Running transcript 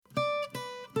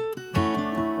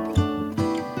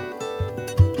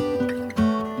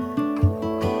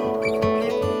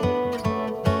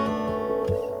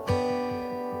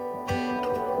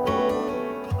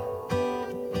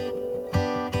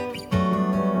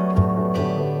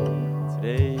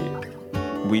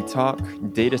We talk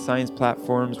data science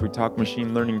platforms, we talk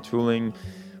machine learning tooling,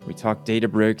 we talk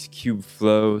Databricks,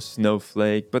 Kubeflow,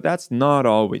 Snowflake, but that's not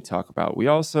all we talk about. We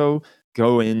also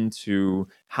go into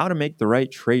how to make the right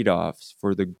trade-offs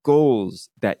for the goals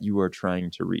that you are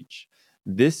trying to reach.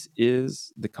 This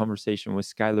is the Conversation with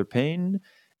Skylar Payne,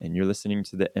 and you're listening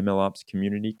to the MLOps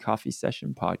Community Coffee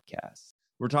Session Podcast.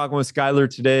 We're talking with Skylar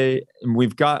today, and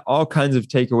we've got all kinds of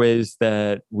takeaways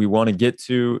that we want to get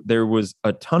to. There was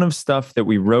a ton of stuff that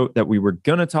we wrote that we were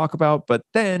going to talk about, but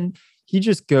then he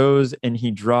just goes and he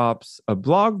drops a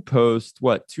blog post,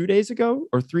 2 days ago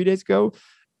or 3 days ago?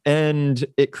 And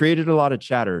it created a lot of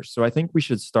chatter. So I think we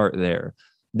should start there.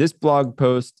 This blog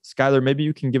post, Skylar, maybe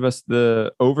you can give us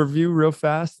the overview real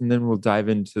fast, and then we'll dive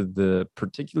into the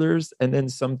particulars and then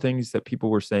some things that people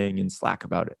were saying in Slack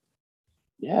about it.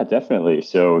 Yeah, definitely.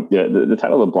 So the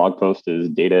title of the blog post is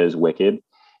Data is Wicked.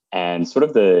 And sort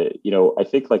of I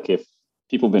think like if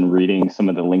people have been reading some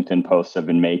of the LinkedIn posts I've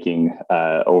been making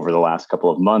over the last couple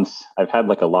of months, I've had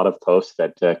like a lot of posts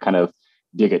that kind of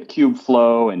dig at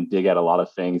Kubeflow and dig at a lot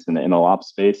of things in the MLOps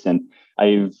space. And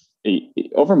I've,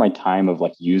 over my time of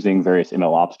like using various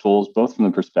MLOps tools, both from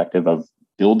the perspective of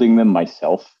building them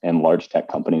myself in large tech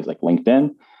companies like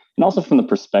LinkedIn, and also from the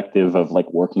perspective of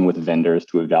like working with vendors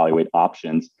to evaluate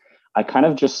options, I kind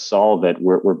of just saw that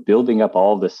we're building up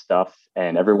all this stuff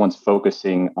and everyone's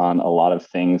focusing on a lot of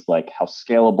things like how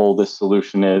scalable this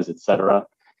solution is, et cetera.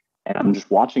 And I'm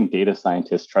just watching data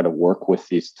scientists try to work with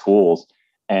these tools,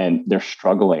 and they're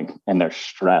struggling and they're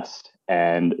stressed.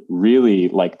 And really,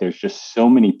 like, there's just so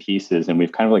many pieces, and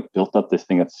we've kind of like built up this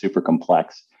thing that's super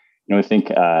complex. I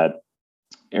think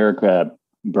Eric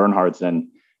Bernhardsen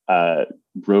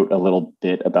wrote a little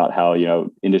bit about how,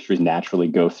 industries naturally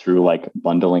go through like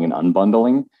bundling and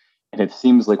unbundling. And it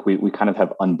seems like we kind of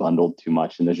have unbundled too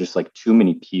much, and there's just like too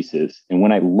many pieces. And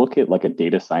when I look at like a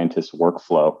data scientist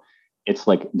workflow, it's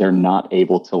like they're not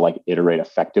able to like iterate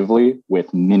effectively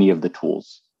with many of the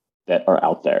tools that are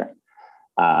out there.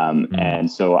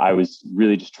 And so I was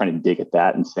really just trying to dig at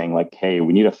that and saying like, hey,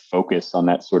 we need to focus on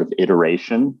that sort of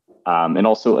iteration and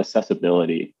also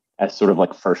accessibility as sort of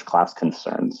like first class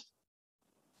concerns.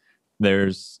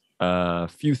 There's a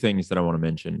few things that I want to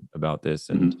mention about this.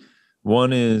 And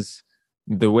one is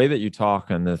the way that you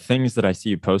talk and the things that I see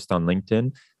you post on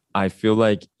LinkedIn. I feel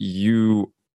like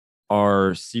you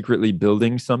are secretly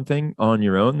building something on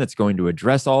your own that's going to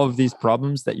address all of these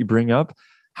problems that you bring up.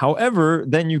 However,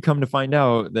 then you come to find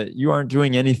out that you aren't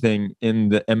doing anything in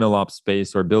the MLOps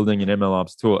space or building an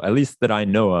MLOps tool, at least that I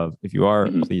know of. If you are,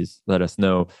 please let us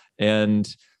know.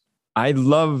 And I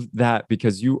love that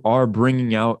because you are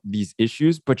bringing out these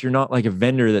issues, but you're not like a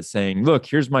vendor that's saying, look,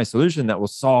 here's my solution that will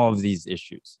solve these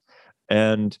issues.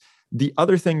 And the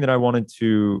other thing that I wanted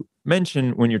to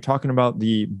mention when you're talking about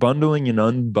the bundling and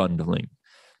unbundling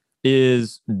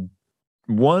is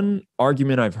one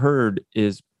argument I've heard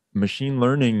is machine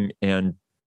learning and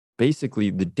basically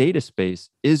the data space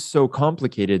is so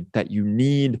complicated that you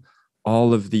need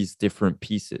all of these different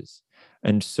pieces.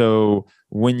 And so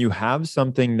when you have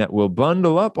something that will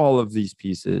bundle up all of these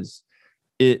pieces,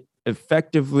 it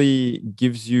effectively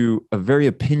gives you a very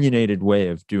opinionated way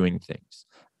of doing things.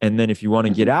 And then if you want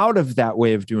to get out of that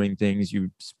way of doing things,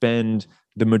 you spend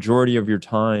the majority of your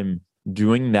time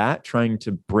doing that, trying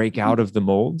to break out of the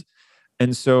mold.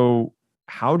 And so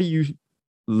how do you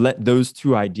let those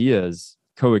two ideas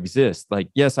coexist? Like,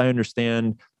 yes, I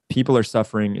understand people are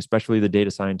suffering, especially the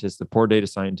data scientists, the poor data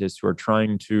scientists who are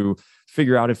trying to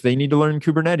figure out if they need to learn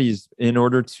Kubernetes in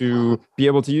order to be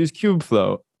able to use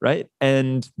Kubeflow, right?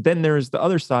 And then there's the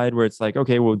other side where it's like,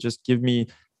 okay, well, just give me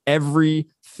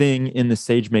everything in the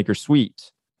SageMaker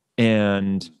suite,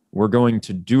 and we're going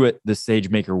to do it the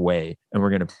SageMaker way, and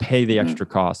we're going to pay the extra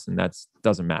costs, and that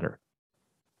doesn't matter.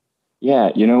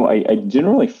 Yeah, I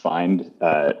generally find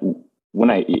when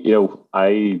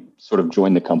I sort of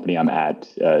joined the company I'm at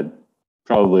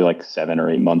probably like 7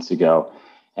 or 8 months ago.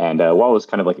 And while I was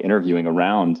kind of like interviewing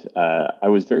around, I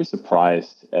was very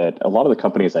surprised at a lot of the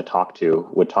companies I talked to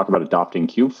would talk about adopting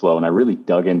Kubeflow. And I really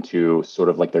dug into sort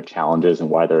of like their challenges and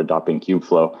why they're adopting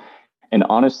Kubeflow. And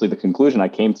honestly, the conclusion I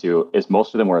came to is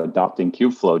most of them were adopting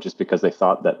Kubeflow just because they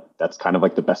thought that that's kind of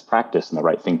like the best practice and the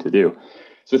right thing to do.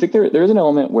 So I think there is an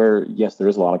element where, yes, there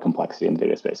is a lot of complexity in the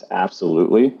data space.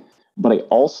 Absolutely. But I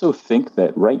also think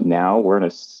that right now we're in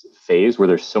a phase where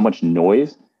there's so much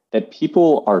noise that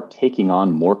people are taking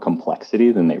on more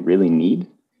complexity than they really need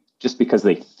just because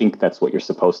they think that's what you're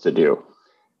supposed to do.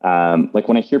 Like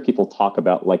when I hear people talk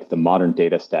about like the modern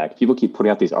data stack, people keep putting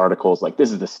out these articles like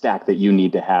this is the stack that you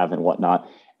need to have and whatnot.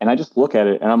 And I just look at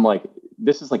it and I'm like,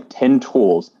 this is like 10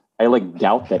 tools I like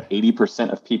doubt that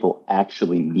 80% of people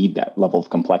actually need that level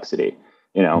of complexity,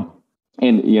 you know?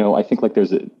 And, I think like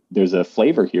there's a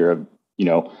flavor here of,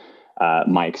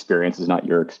 my experience is not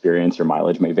your experience, or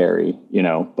mileage may vary,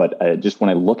 but just when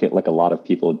I look at like a lot of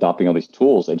people adopting all these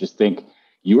tools, I just think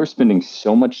you are spending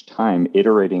so much time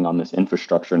iterating on this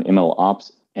infrastructure and ML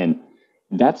ops, and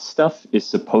that stuff is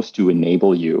supposed to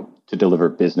enable you to deliver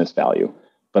business value.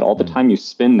 But all the time you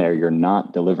spend there, you're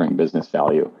not delivering business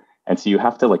value. And so you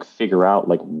have to like figure out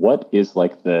like what is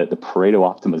like the Pareto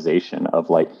optimization of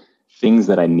like things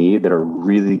that I need that are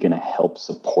really going to help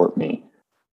support me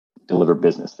deliver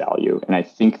business value. And I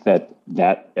think that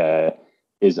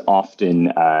is often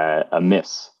a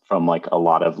miss from like a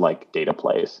lot of like data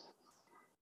plays.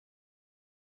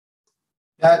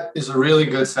 That is a really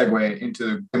good segue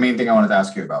into the main thing I wanted to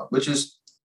ask you about, which is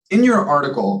in your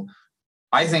article.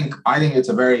 I think it's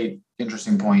a very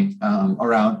interesting point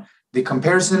around the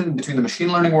comparison between the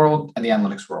machine learning world and the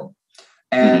analytics world,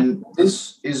 and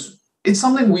it's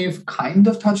something we've kind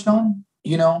of touched on.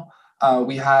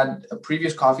 We had a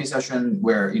previous coffee session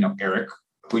where Eric,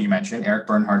 who you mentioned, Eric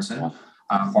Bernhardsen,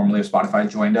 formerly of Spotify,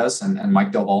 joined us, and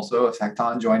Mike Del Balso of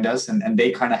Tecton joined us, and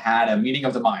they kind of had a meeting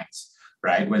of the minds,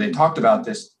 right, where they talked about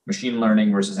this machine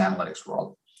learning versus analytics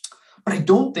world. But I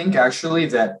don't think actually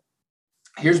that.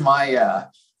 Here's my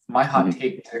hot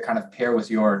take to kind of pair with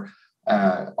your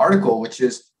article, which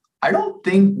is I don't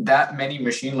think that many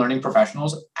machine learning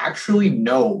professionals actually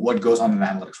know what goes on in the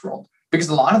analytics world, because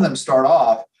a lot of them start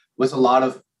off with a lot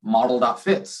of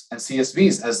model.fits and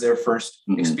CSVs as their first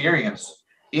experience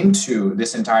into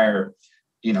this entire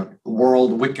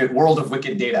world of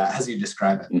wicked data, as you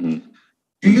describe it.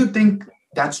 Do you think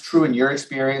that's true in your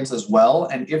experience as well?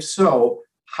 And if so,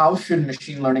 how should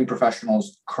machine learning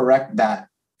professionals correct that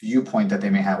viewpoint that they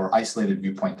may have, or isolated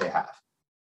viewpoint they have?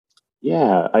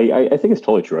 Yeah, I think it's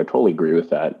totally true. I totally agree with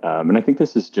that. And I think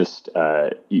this is just,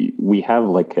 we have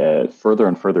like a further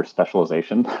and further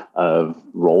specialization of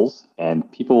roles, and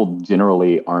people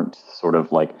generally aren't sort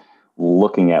of like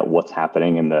looking at what's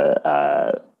happening in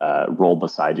the role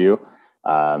beside you.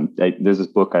 There's this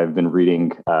book I've been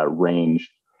reading, Range.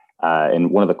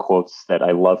 And one of the quotes that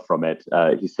I love from it,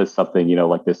 he says something,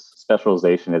 like this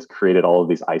specialization has created all of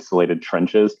these isolated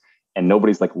trenches, and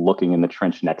nobody's like looking in the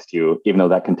trench next to you, even though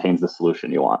that contains the solution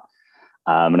you want.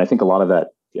 And I think a lot of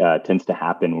that tends to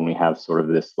happen when we have sort of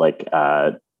this like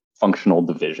functional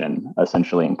division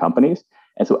essentially in companies.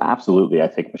 And so absolutely, I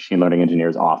think machine learning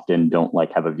engineers often don't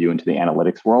like have a view into the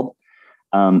analytics world.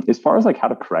 As far as like how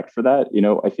to correct for that,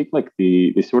 I think like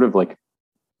the sort of like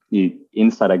the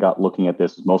insight I got looking at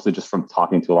this was mostly just from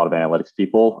talking to a lot of analytics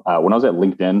people. When I was at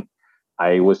LinkedIn,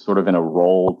 I was sort of in a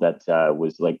role that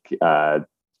was like,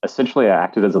 essentially I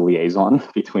acted as a liaison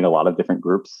between a lot of different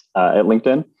groups at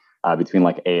LinkedIn, between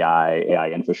like AI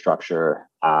infrastructure,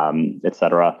 et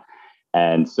cetera.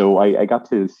 And so I got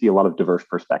to see a lot of diverse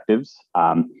perspectives.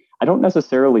 I don't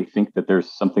necessarily think that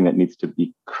there's something that needs to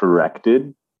be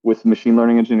corrected with machine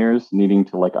learning engineers needing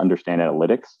to like understand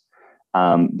analytics.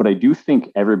 But I do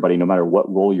think everybody, no matter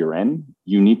what role you're in,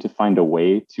 you need to find a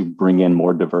way to bring in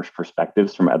more diverse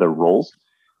perspectives from other roles,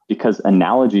 because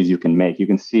analogies you can make, you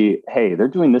can see, hey, they're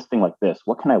doing this thing like this.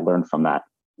 What can I learn from that?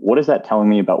 What is that telling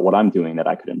me about what I'm doing that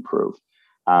I could improve?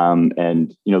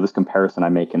 And this comparison I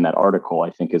make in that article, I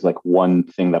think is like one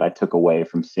thing that I took away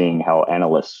from seeing how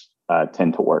analysts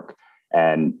tend to work,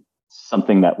 and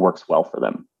something that works well for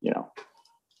them.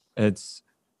 It's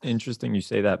interesting you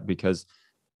say that, because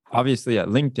obviously at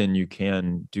LinkedIn, you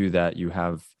can do that. You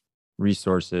have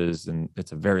resources, and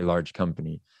it's a very large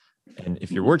company. And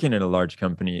if you're working in a large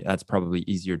company, that's probably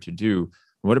easier to do.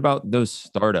 What about those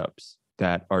startups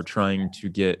that are trying to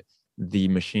get the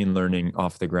machine learning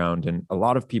off the ground? And a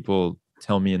lot of people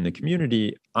tell me in the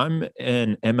community, I'm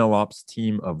an MLOps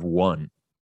team of one.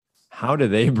 How do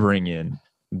they bring in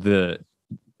the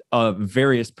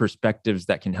various perspectives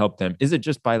that can help them? Is it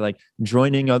just by like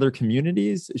joining other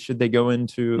communities? Should they go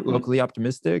into Locally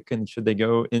Optimistic, and should they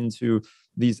go into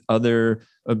these other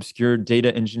obscure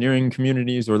data engineering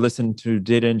communities, or listen to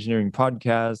data engineering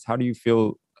podcasts? How do you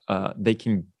feel they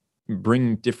can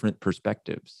bring different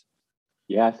perspectives?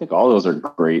 Yeah, I think all those are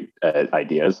great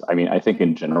ideas. I mean, I think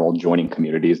in general, joining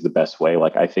community is the best way.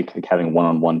 Like, I think like, having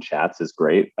one-on-one chats is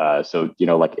great. So,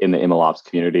 like in the MLOps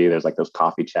community, there's like those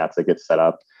coffee chats that get set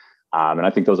up. And I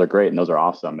think those are great and those are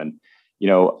awesome. And,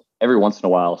 every once in a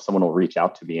while, someone will reach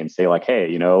out to me and say like,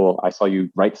 hey, I saw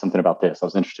you write something about this. I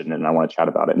was interested in it and I want to chat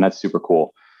about it. And that's super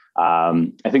cool.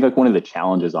 I think like one of the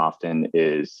challenges often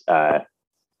is, I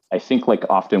think like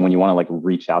often when you want to like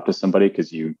reach out to somebody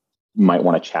because you might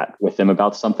want to chat with them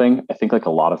about something. I think like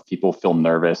a lot of people feel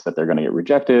nervous that they're going to get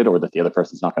rejected or that the other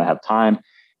person's not going to have time.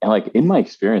 And like in my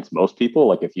experience, most people,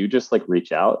 like if you just like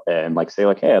reach out and like say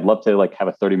like, hey, I'd love to like have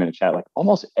a 30-minute chat, like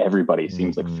almost everybody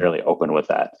seems like Mhm. fairly open with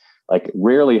that. Like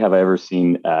rarely have I ever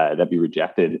seen that be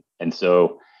rejected. And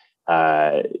so,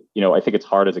 I think it's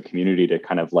hard as a community to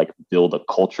kind of like build a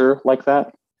culture like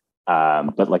that.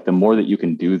 But like the more that you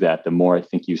can do that, the more I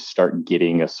think you start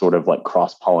getting a sort of like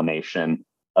cross pollination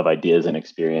of ideas and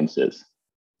experiences.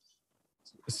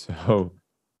 So,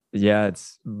 yeah,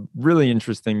 it's really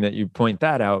interesting that you point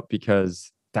that out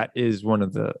because that is one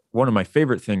of my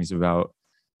favorite things about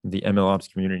the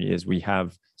MLOps community is we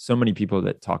have so many people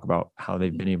that talk about how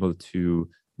they've been able to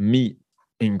meet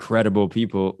incredible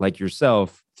people like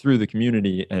yourself through the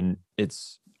community. And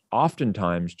it's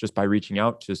oftentimes just by reaching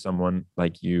out to someone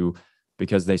like you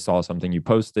because they saw something you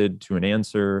posted to an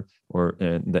answer or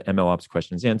the MLOps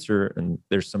questions answer, and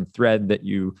there's some thread that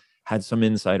you had some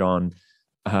insight on.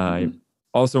 I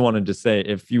also wanted to say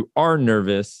if you are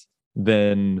nervous,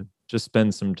 then just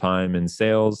spend some time in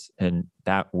sales and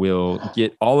that will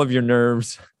get all of your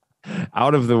nerves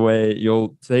out of the way.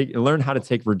 You'll learn how to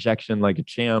take rejection like a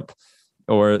champ.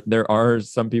 Or there are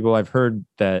some people I've heard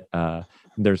that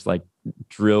there's like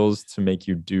drills to make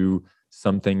you do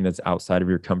something that's outside of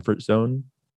your comfort zone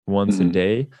once a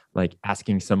day, like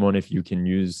asking someone if you can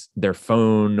use their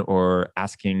phone or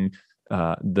asking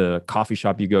the coffee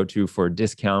shop you go to for a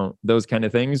discount. Those kind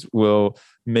of things will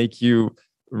make you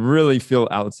really feel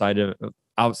outside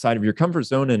of your comfort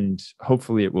zone, and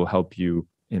hopefully it will help you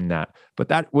in that. But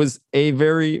that was a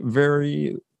very,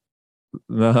 very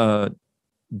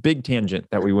big tangent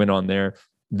that we went on there.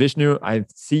 Vishnu, I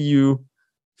see you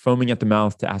foaming at the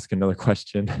mouth to ask another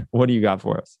question. What do you got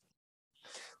for us?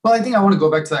 Well, I think I want to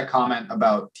go back to that comment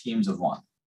about teams of one,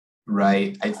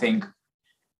 right? I think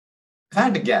if I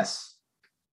had to guess,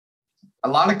 a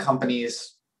lot of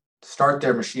companies start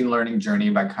their machine learning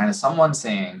journey by kind of someone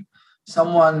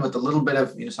with a little bit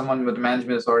of, someone with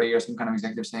management authority or some kind of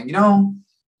executive saying, it'd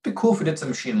be cool if we did some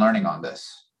machine learning on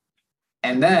this.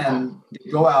 And then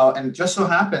they go out and it just so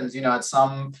happens, at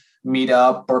some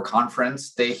meetup or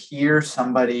conference, they hear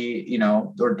somebody,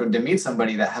 or they meet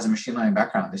somebody that has a machine learning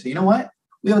background. They say, you know what?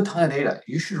 We have a ton of data.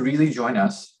 You should really join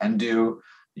us and do,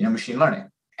 machine learning.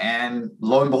 And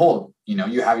lo and behold,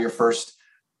 you have your first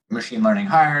machine learning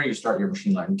hire, you start your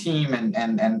machine learning team,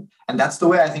 and that's the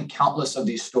way I think countless of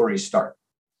these stories start.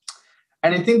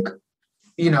 And I think,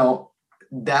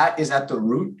 that is at the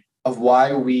root of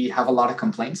why we have a lot of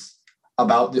complaints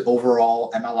about the overall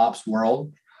MLOps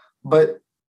world. But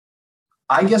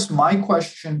I guess my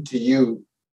question to you,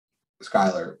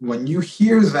 Skylar, when you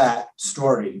hear that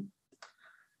story,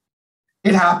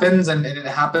 it happens and it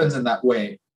happens in that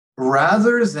way,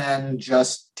 rather than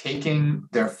just taking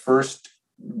their first,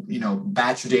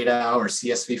 batch data or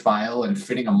CSV file and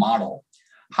fitting a model.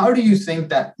 How do you think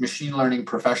that machine learning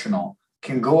professional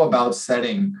can go about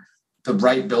setting the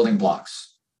right building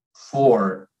blocks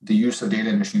for the use of data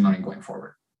and machine learning going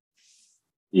forward?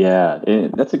 Yeah,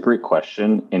 that's a great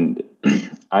question. And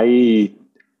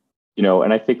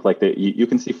and I think like you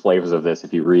can see flavors of this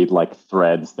if you read like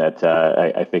threads that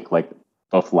I think like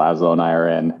both Laszlo and I are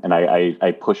in. And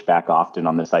I push back often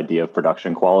on this idea of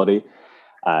production quality.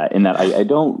 In that I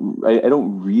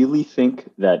don't really think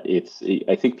that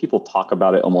I think people talk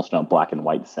about it almost in a black and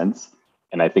white sense.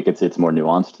 And I think it's more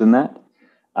nuanced than that.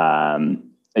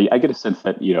 I get a sense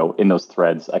that, in those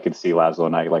threads, I could see Laszlo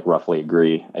and I like roughly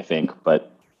agree, I think.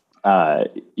 But,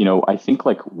 I think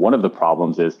like one of the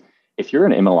problems is if you're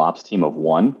an MLOps team of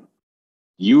one,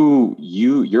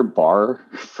 your bar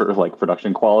for like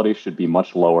production quality should be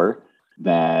much lower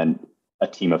than a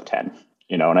team of 10,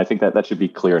 and I think that should be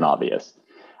clear and obvious.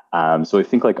 So I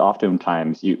think like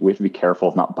oftentimes we have to be careful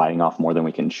of not biting off more than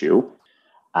we can chew.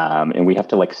 And we have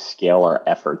to like scale our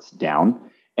efforts down.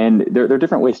 And there are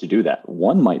different ways to do that.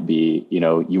 One might be,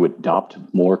 you adopt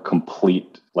more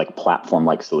complete like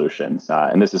platform-like solutions.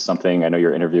 And this is something I know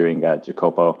you're interviewing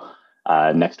Jacopo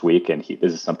next week, and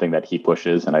this is something that he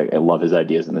pushes, and I love his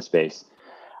ideas in the space.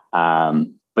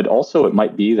 But also it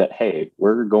might be that, hey,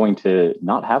 we're going to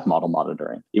not have model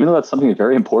monitoring, even though that's something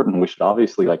very important. We should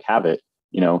obviously like have it.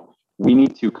 We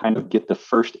need to kind of get the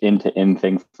first end-to-end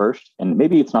thing first, and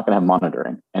maybe it's not going to have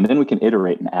monitoring, and then we can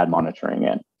iterate and add monitoring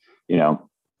in.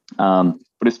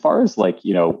 But as far as like,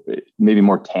 maybe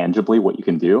more tangibly what you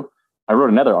can do, I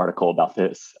wrote another article about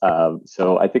this.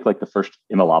 So I think like the first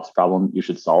MLOps problem you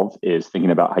should solve is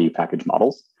thinking about how you package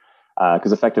models,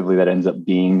 because effectively that ends up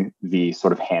being the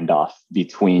sort of handoff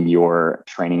between your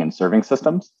training and serving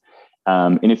systems.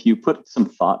 And if you put some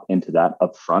thought into that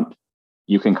up front,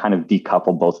 you can kind of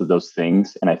decouple both of those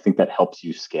things. And I think that helps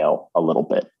you scale a little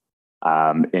bit.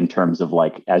 In terms of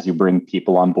like, as you bring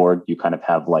people on board, you kind of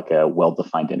have like a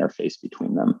well-defined interface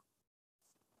between them.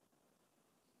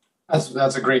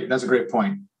 That's a great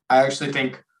point. I actually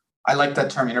think I like that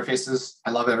term interfaces.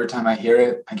 I love it every time I hear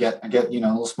it. I get a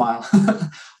little smile.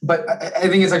 But I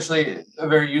think it's actually a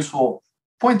very useful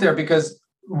point there, because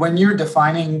when you're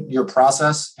defining your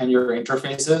process and your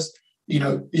interfaces,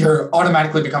 you're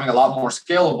automatically becoming a lot more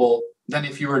scalable than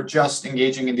if you were just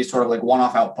engaging in these sort of like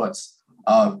one-off outputs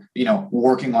of,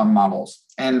 working on models.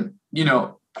 And,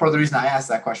 part of the reason I asked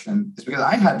that question is because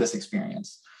I had this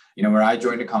experience, where I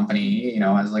joined a company,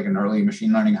 as like an early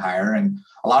machine learning hire. And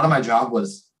a lot of my job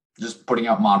was just putting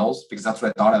out models because that's what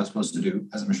I thought I was supposed to do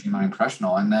as a machine learning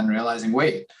professional. And then realizing,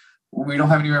 wait, we don't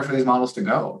have anywhere for these models to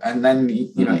go. And then,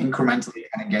 incrementally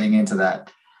kind of getting into that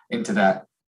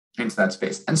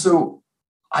space. And so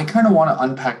I kind of want to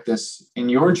unpack this in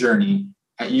your journey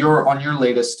on your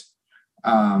latest,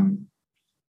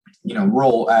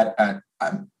 role at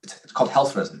it's called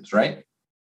Health Rhythms, right?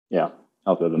 Yeah,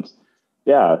 Health Rhythms.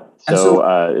 Yeah.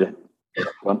 Tell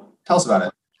us about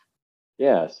it.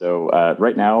 Yeah. So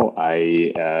right now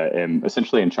I am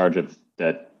essentially in charge of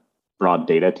that broad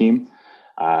data team,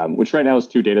 which right now is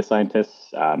 2 data scientists,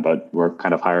 but we're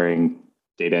kind of hiring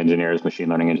data engineers, machine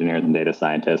learning engineers, and data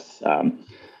scientists.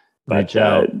 Reach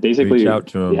out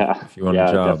to them. Yeah, if you want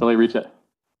a job. Definitely reach out.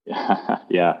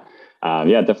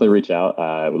 Definitely reach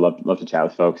out. Would love to chat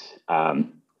with folks.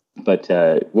 But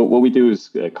what we do is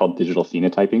called digital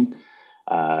phenotyping,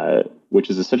 which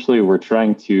is essentially we're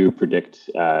trying to predict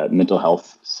mental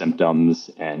health symptoms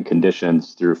and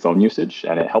conditions through phone usage,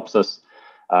 and it helps us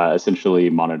essentially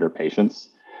monitor patients.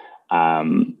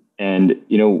 And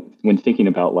when thinking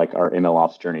about like our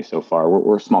MLOps journey so far,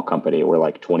 we're a small company. We're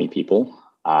like 20 people.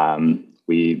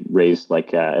 We raised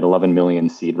like an 11 million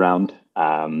seed round,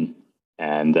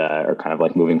 and are kind of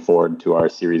like moving forward to our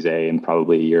Series A in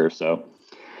probably a year or so.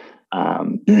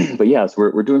 But yeah, so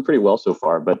we're doing pretty well so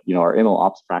far. But our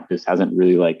MLOps practice hasn't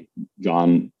really like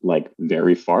gone like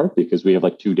very far because we have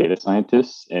like 2 data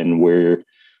scientists, and we're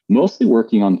mostly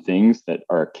working on things that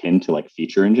are akin to like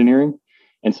feature engineering.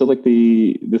 And so like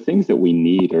the things that we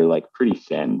need are like pretty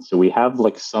thin. So we have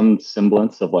like some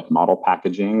semblance of like model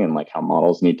packaging and like how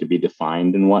models need to be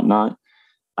defined and whatnot.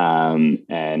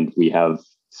 And we have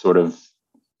sort of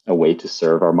a way to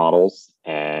serve our models,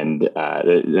 and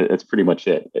that's pretty much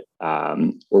it.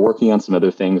 We're working on some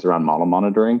other things around model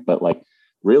monitoring, but like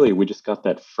really we just got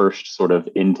that first sort of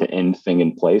end-to-end thing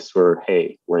in place where,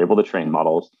 hey, we're able to train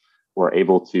models, we're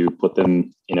able to put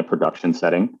them in a production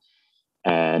setting,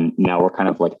 and now we're kind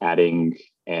of like adding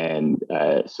and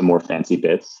some more fancy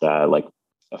bits like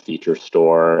a feature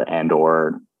store and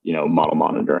or model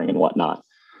monitoring and whatnot.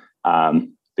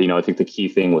 But I think the key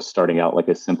thing was starting out like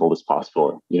as simple as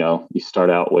possible. You start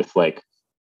out with like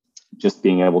just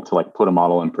being able to like put a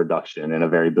model in production in a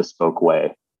very bespoke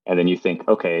way, and then you think,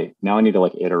 okay, now I need to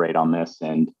like iterate on this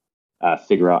and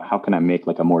figure out how can I make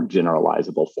like a more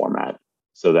generalizable format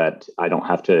so that I don't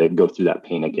have to go through that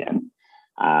pain again.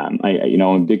 I'm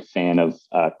a big fan of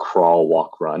crawl,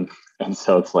 walk, run. And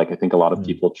so it's like, I think a lot of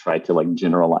people try to like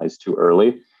generalize too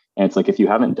early. And it's like, if you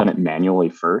haven't done it manually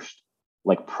first,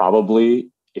 like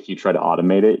probably if you try to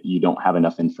automate it, you don't have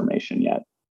enough information yet.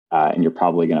 And you're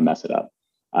probably going to mess it up.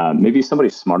 Maybe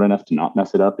somebody's smart enough to not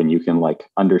mess it up and you can like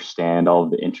understand all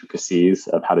of the intricacies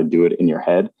of how to do it in your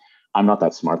head. I'm not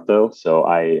that smart though. So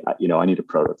I need a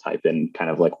prototype and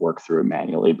kind of like work through it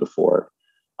manually before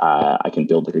I can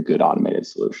build like a good automated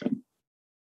solution.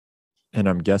 And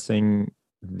I'm guessing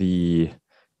the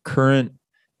current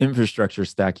infrastructure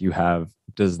stack you have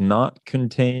does not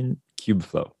contain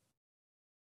Kubeflow.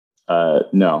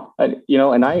 No,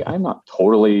 I'm not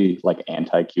totally like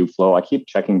anti Kubeflow. I keep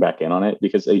checking back in on it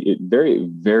because it very,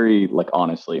 very like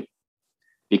honestly,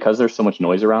 because there's so much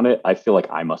noise around it, I feel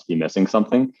like I must be missing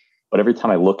something. But every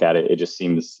time I look at it, it just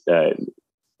seems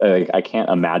I can't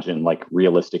imagine like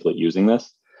realistically using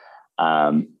this.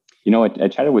 I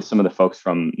chatted with some of the folks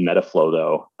from Metaflow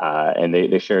though, and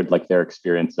they shared like their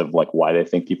experience of like why they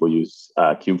think people use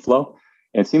Kubeflow.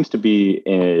 And it seems to be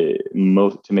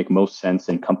to make most sense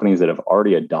in companies that have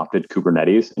already adopted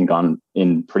Kubernetes and gone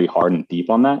in pretty hard and deep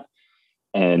on that.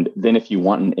 And then if you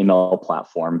want an ML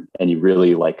platform and you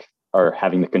really like are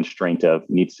having the constraint of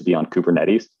needs to be on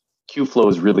Kubernetes, Kubeflow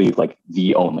is really like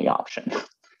the only option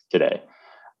today.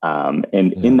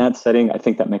 In that setting, I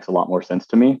think that makes a lot more sense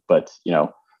to me. But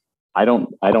I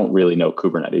don't really know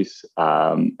Kubernetes,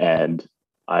 and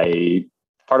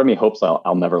part of me hopes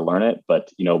I'll never learn it.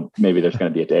 But maybe there's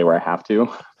going to be a day where I have to.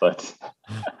 But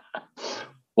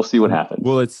we'll see what happens.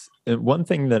 Well, one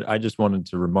thing that I just wanted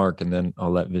to remark, and then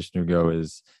I'll let Vishnu go,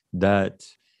 is that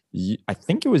I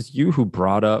think it was you who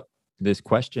brought up this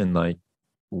question, like,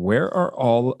 where are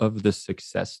all of the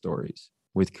success stories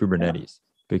with Kubernetes?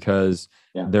 Because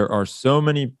there are so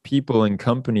many people and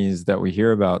companies that we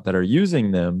hear about that are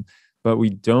using them, but we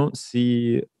don't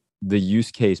see the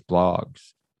use case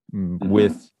blogs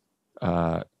with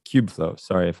Kubeflow.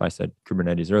 Sorry if I said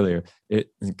Kubernetes earlier.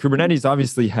 Kubernetes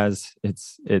obviously has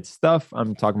its stuff.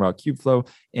 I'm talking about Kubeflow,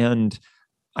 and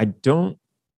I don't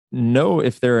know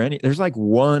if there are any. There's like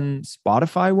one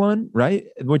Spotify one, right?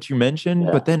 Which you mentioned,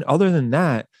 but then other than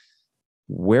that,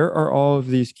 where are all of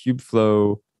these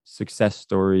Kubeflow success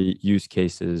story use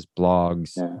cases,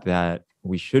 blogs that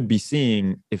we should be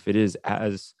seeing if it is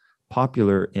as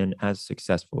popular and as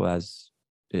successful as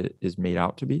it is made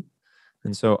out to be?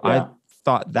 And so I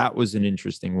thought that was an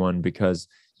interesting one, because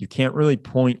you can't really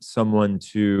point someone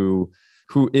to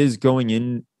who is going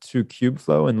into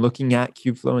Kubeflow and looking at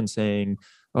Kubeflow and saying,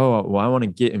 oh, well, I want to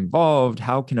get involved.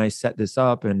 How can I set this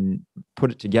up and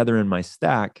put it together in my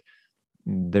stack?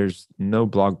 There's no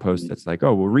blog post that's like,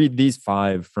 oh, we'll read these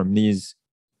 5 from these,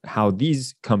 how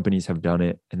these companies have done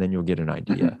it, and then you'll get an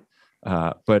idea.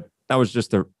 But that was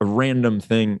just a random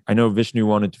thing. I know Vishnu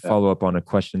wanted to follow up on a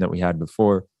question that we had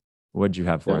before. What'd you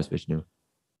have for us, Vishnu?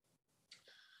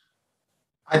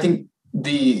 I think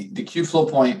the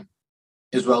Kubeflow point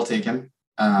is well taken.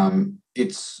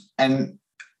 It's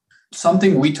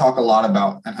something we talk a lot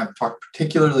about, and have talked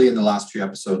particularly in the last few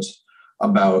episodes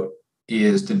about,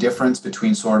 is the difference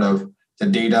between sort of the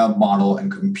data, model,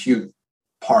 and compute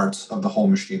parts of the whole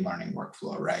machine learning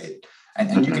workflow, right?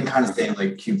 And you can kind of say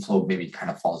like Kubeflow maybe kind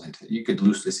of falls into, you could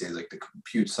loosely say like the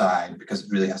compute side, because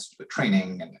it really has to do with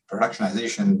training and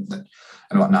productionization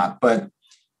and whatnot. But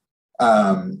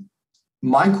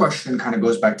my question kind of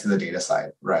goes back to the data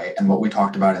side, right? And what we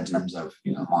talked about in terms of,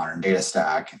 modern data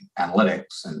stack and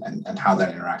analytics and how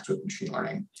that interacts with machine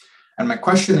learning. And my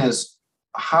question is,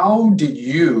 how did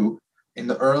you, in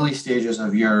the early stages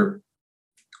of your,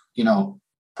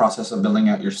 process of building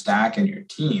out your stack and your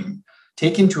team,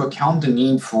 take into account the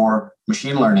need for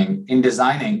machine learning in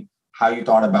designing how you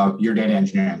thought about your data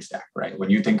engineering stack, right? When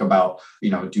you think about,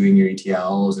 doing your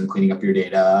ETLs and cleaning up your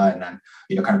data, and then,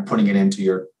 kind of putting it into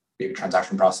your maybe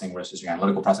transaction processing versus your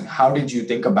analytical processing, how did you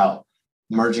think about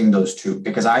merging those two?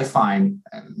 Because I find,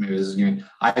 and maybe this is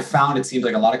I found it seems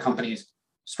like a lot of companies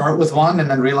start with one and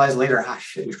then realize later,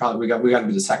 shit, we got to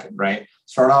do the second, right?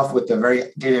 Start off with the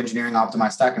very data engineering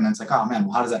optimized stack, and then it's like, oh man,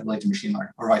 well, how does that relate to machine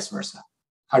learning, or vice versa?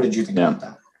 How did you think about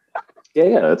that?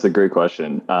 Yeah, that's a great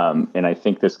question. And I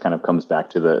think this kind of comes back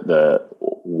to the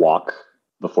walk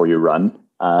before you run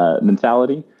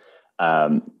mentality.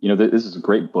 This is a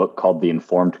great book called The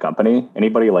Informed Company.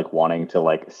 Anybody wanting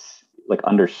to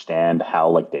understand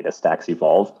how data stacks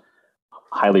evolve,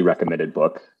 highly recommended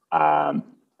book. I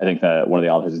think that one of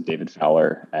the authors is David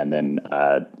Fowler, and then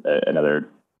another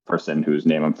person whose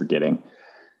name I'm forgetting.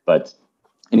 But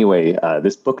anyway,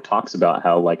 this book talks about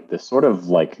how the sort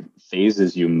of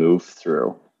phases you move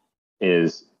through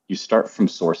is you start from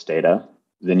source data,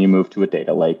 then you move to a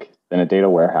data lake, then a data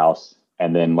warehouse,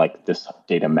 and then this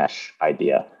data mesh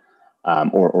idea,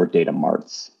 or data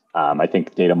marts. I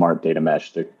think data mart, data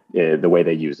mesh, the way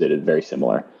they use it is very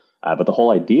similar. But the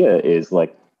whole idea is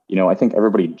I think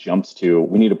everybody jumps to,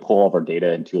 we need to pull all of our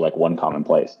data into one common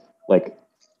place.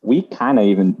 We kind of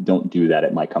even don't do that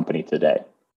at my company today.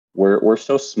 We're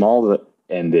so small that,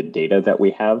 and the data that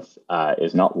we have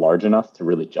is not large enough to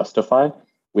really justify.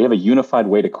 We have a unified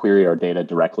way to query our data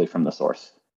directly from the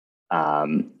source.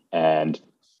 And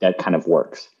that kind of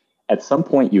works. At some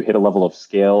point, you hit a level of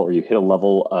scale, or you hit a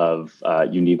level of,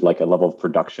 you need a level of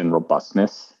production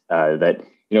robustness that,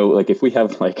 if we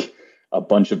have a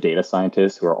bunch of data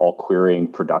scientists who are all querying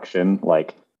production,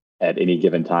 at any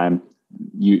given time,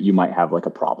 you might have a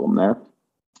problem there.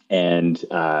 And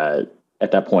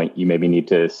at that point, you maybe need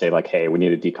to say hey, we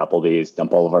need to decouple these,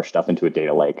 dump all of our stuff into a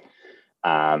data lake.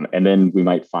 And then we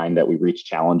might find that we reach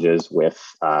challenges with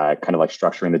kind of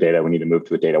structuring the data. We need to move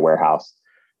to a data warehouse.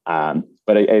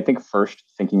 But I think first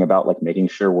thinking about making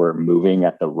sure we're moving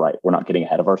we're not getting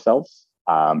ahead of ourselves,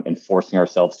 and forcing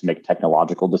ourselves to make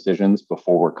technological decisions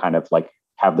before we're kind of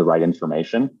have the right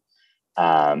information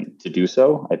to do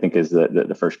so, I think is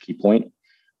the first key point.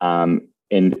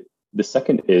 And the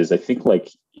second is, I think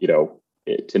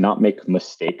to not make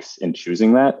mistakes in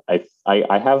choosing that.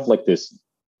 I have this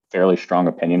fairly strong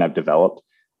opinion I've developed.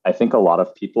 I think a lot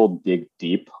of people dig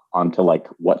deep onto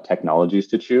what technologies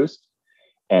to choose.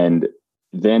 And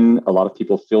then a lot of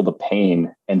people feel the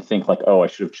pain and think oh, I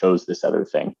should have chose this other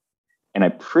thing. And I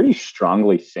pretty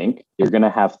strongly think you're going to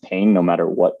have pain no matter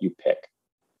what you pick.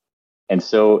 And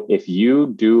so if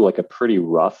you do like a pretty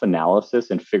rough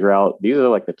analysis and figure out these are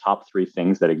like the top three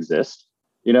things that exist,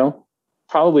 you know,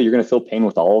 probably you're going to feel pain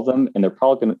with all of them, and they're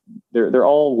probably going to they're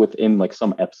all within like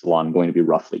some epsilon going to be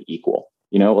roughly equal.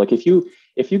 You know, like if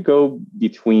you go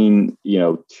between, you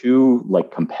know, two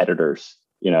like competitors,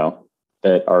 you know,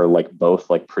 that are like both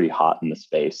like pretty hot in the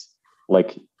space,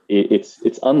 like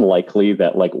it's unlikely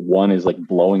that like one is like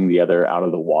blowing the other out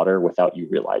of the water without you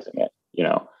realizing it, you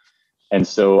know. And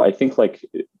so I think like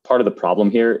part of the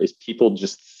problem here is people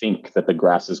just think that the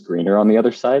grass is greener on the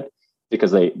other side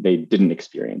because they didn't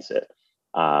experience it.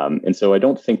 And so I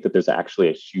don't think that there's actually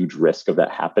a huge risk of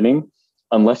that happening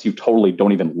unless you totally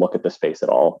don't even look at the space at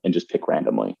all and just pick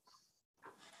randomly.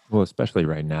 Well, especially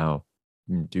right now,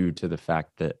 due to the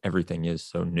fact that everything is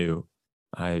so new.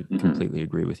 I completely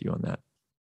agree with you on that.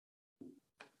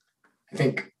 I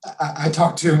think I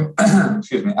talked to,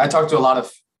 excuse me, I talked to a lot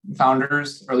of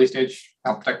founders, early stage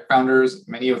health tech founders,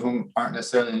 many of whom aren't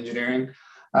necessarily engineering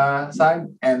side.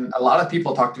 And a lot of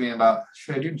people talk to me about,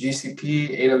 should I do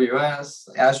GCP,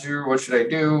 AWS, Azure? What should I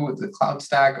do with the cloud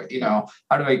stack? You know,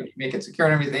 how do I make it secure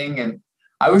and everything? And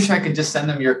I wish I could just send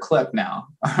them your clip now.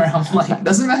 I'm like, it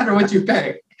doesn't matter what you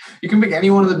pick. You can pick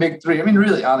any one of the big three. I mean,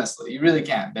 really, honestly, you really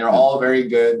can. They're all very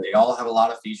good. They all have a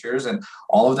lot of features, and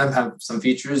all of them have some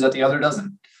features that the other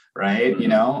doesn't, right? You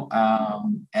know,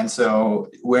 and so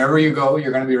wherever you go,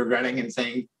 you're going to be regretting and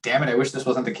saying, damn it, I wish this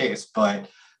wasn't the case. But,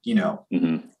 you know,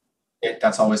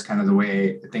 that's always kind of the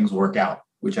way things work out,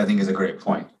 which I think is a great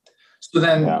point. So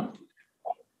then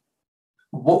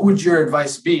what would your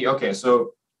advice be? Okay,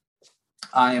 so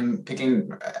I am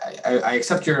picking, I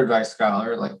accept your advice,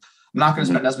 Skylar. Like, I'm not going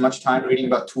to spend as much time reading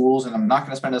about tools, and I'm not going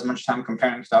to spend as much time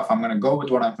comparing stuff. I'm going to go with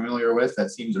what I'm familiar with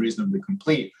that seems reasonably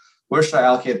complete. Where should I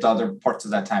allocate the other parts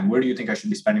of that time? Where do you think I should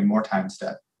be spending more time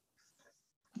instead?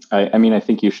 I mean, I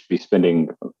think you should be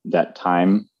spending that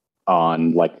time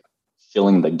on like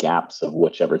filling the gaps of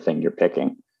whichever thing you're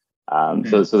picking.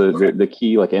 So the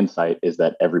key like insight is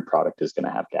that every product is going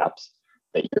to have gaps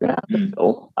that you're going to have to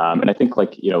fill. And I think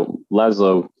like, you know,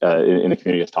 Laszlo in the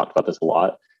community has talked about this a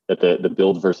lot, that the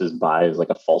build versus buy is like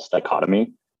a false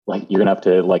dichotomy. Like you're going to have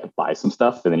to like buy some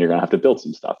stuff and then you're going to have to build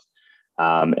some stuff.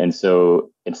 And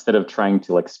so instead of trying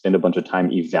to like spend a bunch of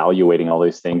time evaluating all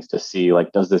these things to see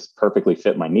like, does this perfectly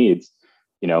fit my needs?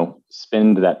 You know,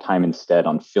 spend that time instead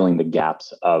on filling the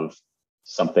gaps of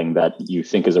something that you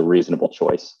think is a reasonable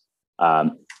choice.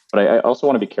 But I also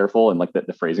want to be careful and like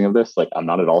the phrasing of this, like I'm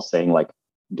not at all saying like,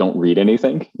 don't read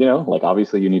anything, you know, like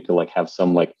obviously you need to like have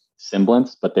some like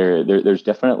semblance, but there's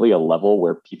definitely a level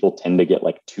where people tend to get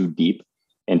like too deep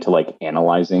into like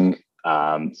analyzing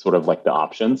sort of like the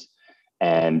options.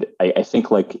 And I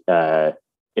think like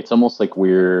it's almost like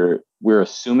we're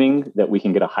assuming that we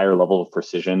can get a higher level of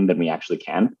precision than we actually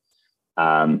can.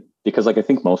 Because like I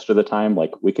think most of the time,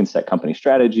 like we can set company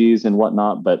strategies and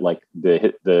whatnot, but like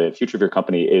the future of your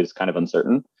company is kind of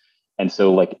uncertain. And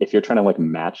so like if you're trying to like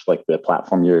match like the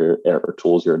platform or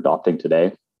tools you're adopting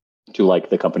today to like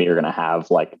the company you're going to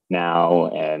have like now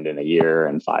and in a year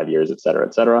and 5 years, et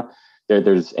cetera,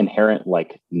 there's inherent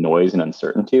like noise and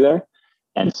uncertainty there.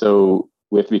 And so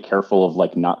we have to be careful of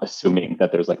like not assuming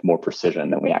that there's like more precision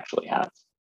than we actually have.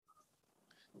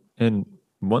 And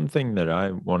one thing that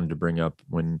I wanted to bring up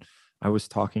when I was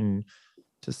talking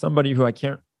to somebody who I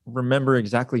can't remember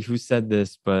exactly who said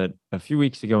this, but a few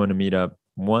weeks ago in a meetup,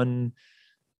 one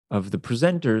of the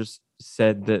presenters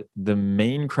said that the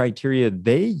main criteria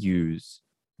they use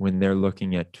when they're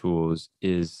looking at tools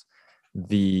is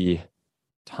the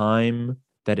time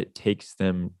that it takes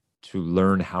them to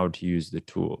learn how to use the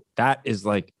tool. That is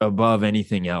like above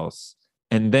anything else.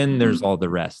 And then there's all the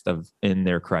rest of in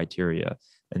their criteria.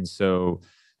 And so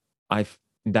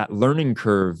that learning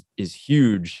curve is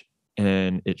huge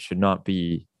and it should not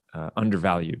be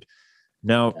undervalued.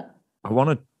 Now, I want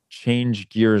to change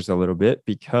gears a little bit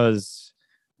because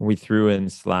we threw in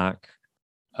Slack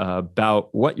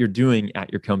about what you're doing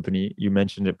at your company. You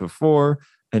mentioned it before,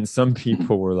 and some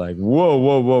people were like,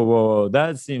 whoa.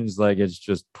 That seems like it's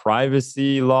just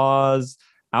privacy laws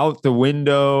out the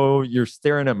window. You're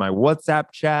staring at my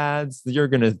WhatsApp chats. You're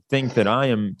going to think that I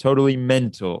am totally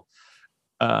mental.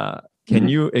 Can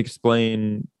you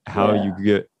explain how you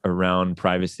get around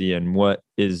privacy and what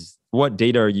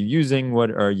data are you using?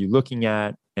 What are you looking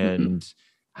at? And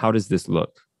how does this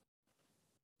look?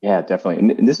 Yeah,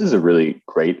 definitely. And this is a really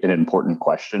great and important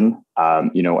question.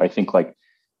 You know, I think like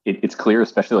it's clear,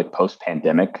 especially like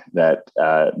post-pandemic, that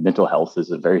mental health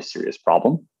is a very serious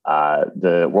problem.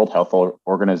 The World Health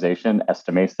Organization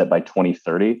estimates that by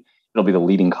 2030, it'll be the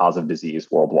leading cause of disease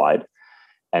worldwide.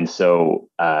 And so,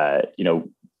 you know,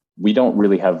 we don't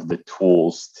really have the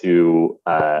tools to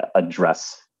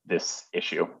address this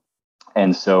issue.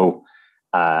 And so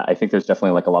I think there's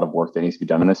definitely like a lot of work that needs to be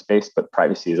done in this space, but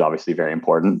privacy is obviously very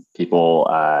important. People,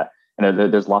 and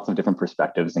there's lots of different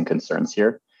perspectives and concerns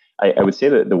here. I would say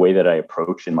that the way that I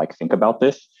approach and like think about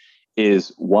this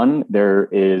is, one, there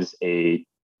is a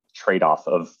trade-off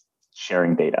of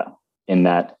sharing data in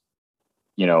that,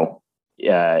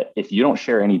 if you don't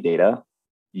share any data,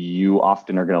 you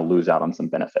often are going to lose out on some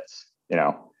benefits,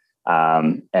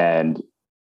 and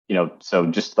so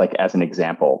just like as an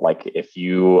example, like if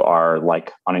you are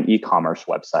like on an e-commerce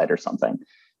website or something,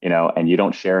 and you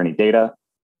don't share any data,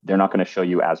 they're not going to show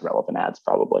you as relevant ads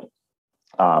probably.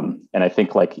 And I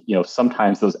think like,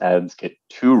 sometimes those ads get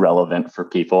too relevant for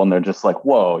people and they're just like,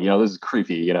 whoa, this is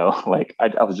creepy, like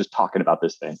I was just talking about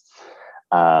this thing.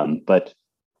 But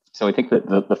so I think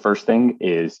that the first thing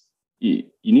is you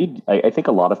need, I think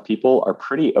a lot of people are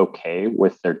pretty okay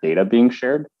with their data being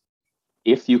shared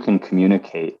if you can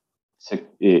communicate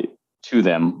to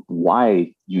them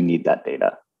why you need that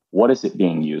data. What is it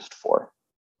being used for?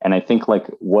 And I think like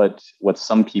what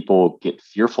some people get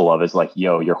fearful of is like,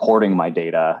 yo, you're hoarding my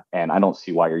data and I don't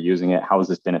see why you're using it. How is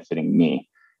this benefiting me?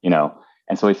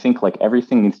 And so I think like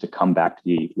everything needs to come back to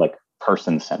be like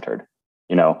person-centered.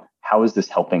 How is this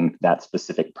helping that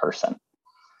specific person?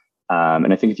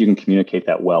 And I think if you can communicate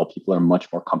that well, people are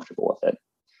much more comfortable with it.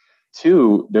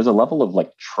 Two, there's a level of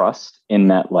like trust in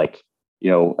that, like,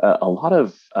 a lot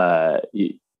of,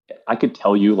 I could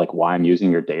tell you like why I'm using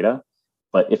your data,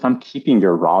 but if I'm keeping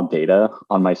your raw data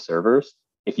on my servers,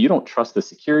 if you don't trust the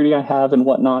security I have and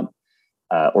whatnot,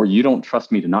 or you don't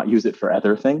trust me to not use it for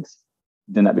other things,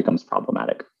 then that becomes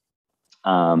problematic.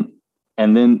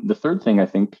 And then the third thing I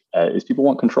think is people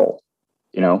want control.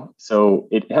 So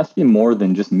it has to be more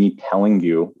than just me telling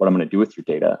you what I'm going to do with your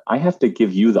data. I have to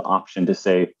give you the option to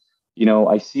say,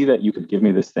 I see that you could give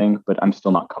me this thing, but I'm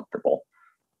still not comfortable.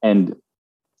 And,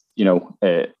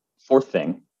 fourth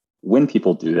thing, when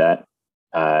people do that,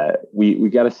 we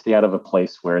got to stay out of a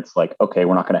place where it's like, okay,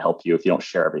 we're not going to help you if you don't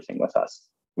share everything with us.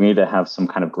 We need to have some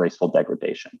kind of graceful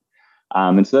degradation.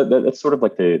 And so that's sort of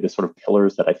like the sort of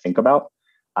pillars that I think about.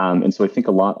 And so I think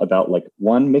a lot about like,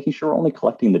 one, making sure we're only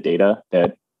collecting the data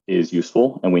that is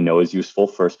useful and we know is useful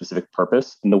for a specific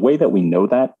purpose. And the way that we know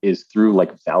that is through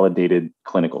like validated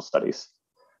clinical studies.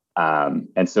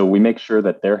 And so we make sure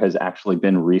that there has actually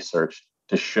been research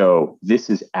to show this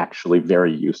is actually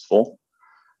very useful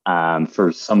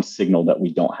for some signal that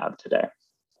we don't have today.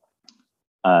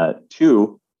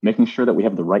 Two, making sure that we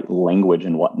have the right language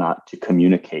and whatnot to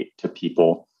communicate to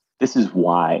people. This is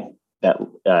why that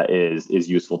is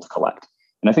useful to collect.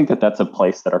 And I think that that's a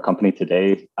place that our company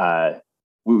today,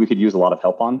 we could use a lot of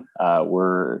help on.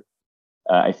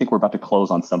 I think we're about to close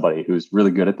on somebody who's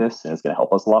really good at this and is going to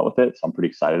help us a lot with it. So I'm pretty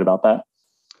excited about that.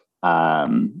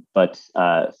 But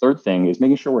third thing is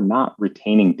making sure we're not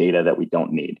retaining data that we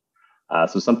don't need.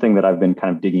 So something that I've been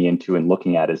kind of digging into and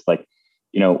looking at is like,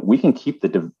 we can keep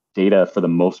the data for the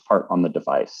most part on the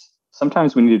device.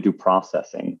 Sometimes we need to do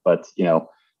processing, but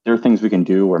there are things we can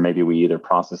do where maybe we either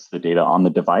process the data on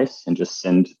the device and just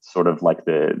send sort of like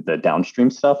the downstream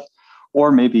stuff,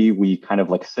 or maybe we kind of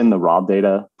like send the raw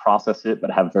data, process it,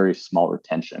 but have very small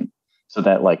retention so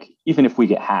that like, even if we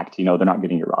get hacked, they're not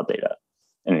getting your raw data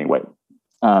in any way.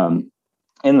 And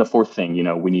the fourth thing,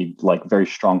 we need like very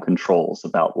strong controls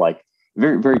about like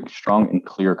very, very strong and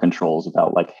clear controls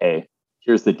about like, hey,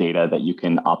 here's the data that you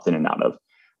can opt in and out of.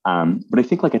 But I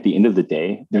think like at the end of the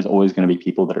day, there's always going to be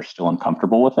people that are still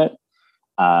uncomfortable with it.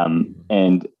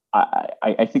 And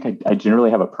I think I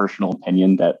generally have a personal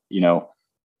opinion that,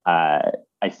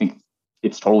 I think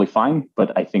it's totally fine,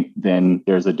 but I think then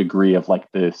there's a degree of like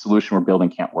the solution we're building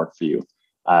can't work for you.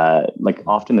 Like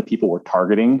often the people we're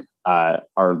targeting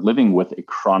are living with a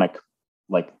chronic,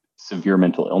 like severe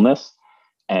mental illness,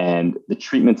 and the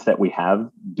treatments that we have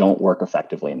don't work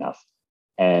effectively enough.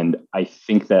 And I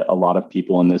think that a lot of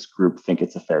people in this group think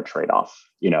it's a fair trade-off,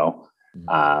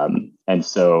 and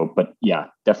so, but yeah,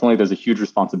 definitely there's a huge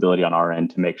responsibility on our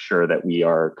end to make sure that we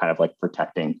are kind of like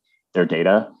protecting their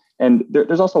data. And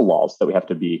there's also laws that we have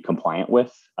to be compliant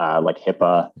with, like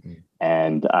HIPAA.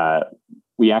 And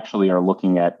we actually are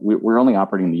looking at, we're only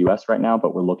operating in the US right now,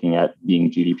 but we're looking at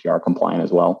being GDPR compliant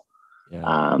as well.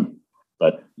 Yeah.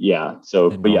 But yeah,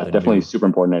 definitely super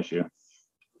important issue.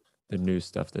 The new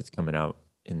stuff that's coming out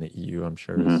in the EU, I'm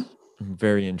sure is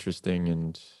very interesting,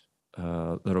 and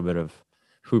a little bit of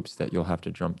hoops that you'll have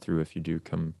to jump through if you do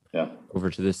come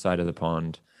over to this side of the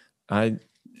pond. I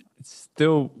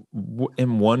still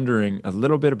am wondering a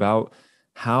little bit about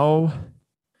how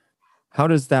how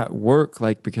does that work?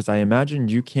 Like, because I imagine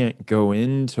you can't go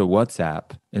into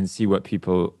WhatsApp and see what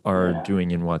people are Yeah.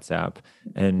 doing in WhatsApp,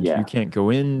 and you Yeah. can't go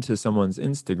into someone's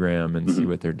Instagram and see Mhm.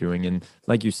 what they're doing. And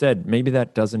like you said, maybe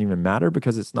that doesn't even matter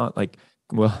because it's not like,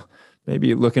 well,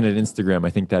 maybe looking at Instagram, I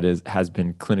think that has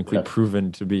been clinically Yeah.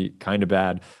 proven to be kind of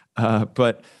bad.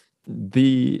 But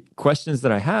the questions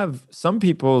that I have, some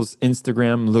people's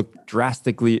Instagram look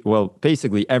drastically, well,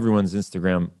 basically everyone's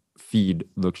Instagram feed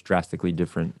looks drastically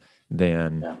different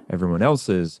than Yeah. everyone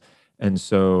else's. And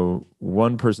so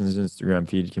one person's Instagram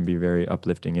feed can be very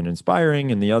uplifting and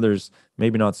inspiring, and the others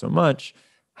maybe not so much.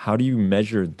 How do you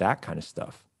measure that kind of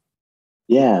stuff?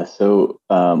 Yeah. So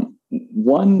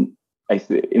one,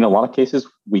 in a lot of cases,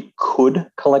 we could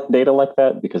collect data like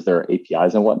that because there are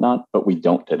APIs and whatnot, but we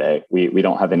don't today. We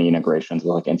don't have any integrations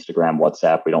with like Instagram,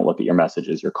 WhatsApp. We don't look at your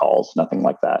messages, your calls, nothing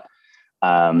like that.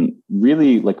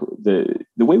 Really, like the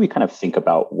way we kind of think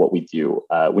about what we do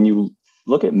when you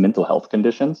look at mental health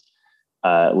conditions,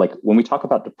 like when we talk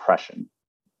about depression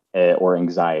or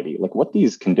anxiety, like what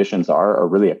these conditions are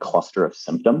really a cluster of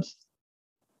symptoms.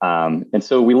 And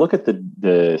so we look at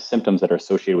the symptoms that are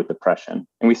associated with depression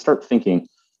and we start thinking,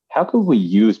 how could we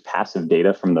use passive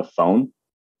data from the phone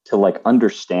to like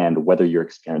understand whether you're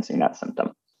experiencing that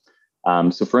symptom?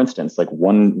 So for instance, like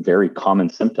one very common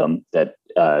symptom that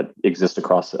exists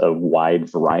across a wide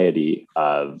variety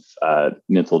of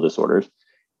mental disorders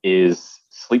is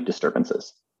sleep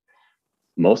disturbances.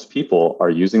 Most people are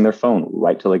using their phone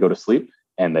right till they go to sleep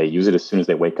and they use it as soon as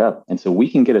they wake up. And so we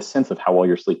can get a sense of how well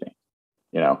you're sleeping,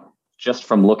 just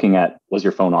from looking at was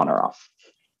your phone on or off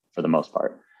for the most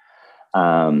part.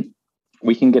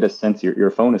 We can get a sense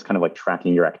your phone is kind of like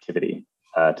tracking your activity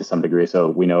to some degree. So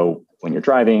we know when you're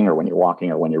driving or when you're walking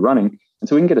or when you're running. And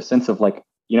so we can get a sense of like,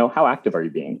 how active are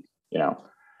you being,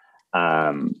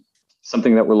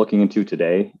 something that we're looking into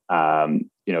today,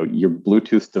 your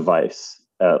Bluetooth device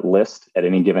list at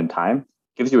any given time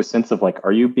gives you a sense of like,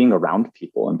 are you being around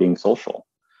people and being social?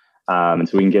 And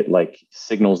so we can get like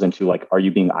signals into like, are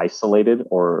you being isolated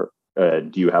or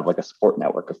do you have like a support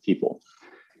network of people?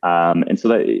 And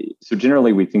so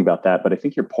generally we think about that. But I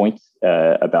think your point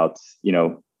about,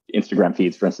 Instagram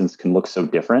feeds, for instance, can look so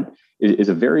different is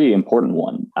a very important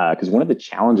one. Because one of the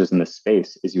challenges in this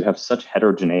space is you have such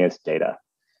heterogeneous data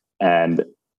and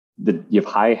you have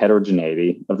high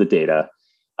heterogeneity of the data.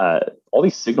 All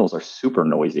these signals are super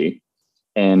noisy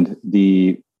and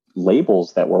the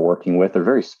labels that we're working with are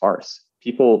very sparse.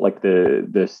 People like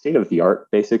the state of the art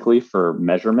basically for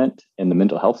measurement in the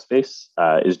mental health space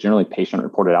is generally patient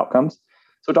reported outcomes.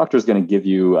 So a doctor is going to give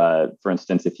you, for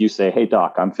instance, if you say, hey,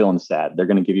 doc, I'm feeling sad, they're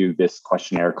going to give you this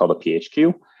questionnaire called a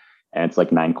PHQ. And it's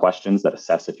like 9 questions that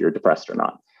assess if you're depressed or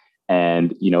not.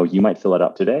 And, you might fill it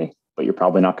out today, but you're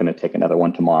probably not going to take another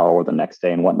one tomorrow or the next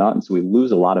day and whatnot. And so we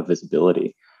lose a lot of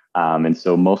visibility. And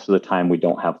so most of the time we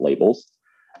don't have labels.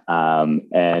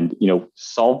 And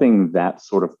solving that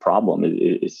sort of problem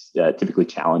is typically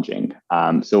challenging.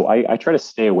 So I try to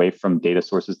stay away from data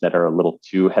sources that are a little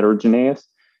too heterogeneous.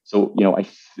 So I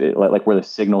feel like where the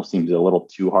signal seems a little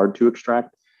too hard to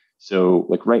extract. So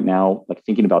like right now, like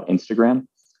thinking about Instagram,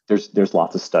 there's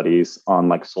lots of studies on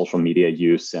like social media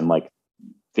use and like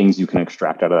things you can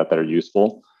extract out of that are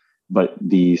useful. But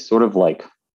the sort of like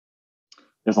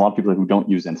there's a lot of people who don't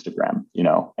use Instagram,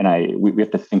 and we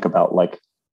have to think about like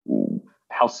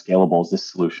how scalable is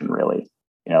this solution really?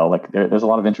 Like there's a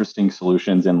lot of interesting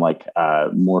solutions in like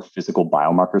more physical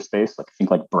biomarker space, like think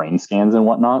like brain scans and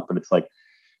whatnot. But it's like,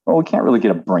 well, we can't really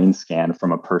get a brain scan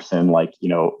from a person like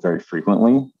very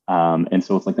frequently, and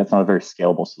so it's like that's not a very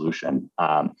scalable solution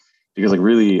because like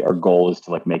really our goal is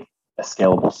to like make a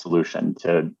scalable solution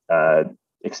to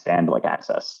expand like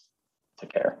access to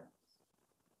care.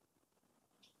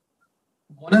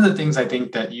 One of the things I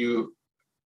think that you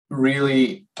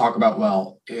really talk about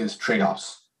well is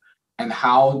trade-offs and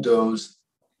how those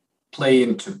play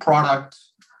into product,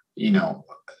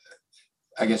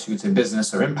 I guess you could say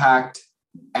business or impact,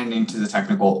 and into the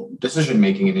technical decision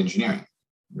making in engineering,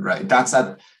 right? That's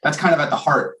kind of at the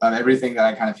heart of everything that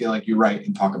I kind of feel like you write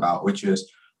and talk about, which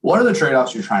is what are the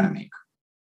trade-offs you're trying to make,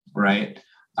 right?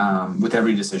 With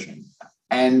every decision.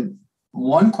 And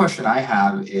one question I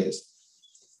have is,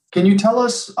 can you tell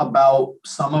us about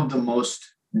some of the most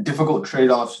difficult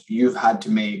trade-offs you've had to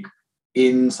make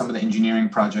in some of the engineering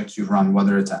projects you've run,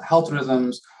 whether it's at Health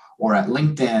Rhythms or at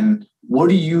LinkedIn? What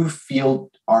do you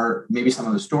feel are maybe some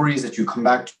of the stories that you come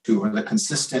back to or the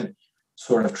consistent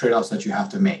sort of trade-offs that you have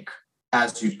to make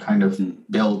as you kind of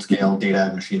build, scale data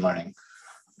and machine learning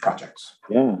projects?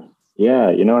 Yeah.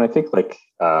 And I think like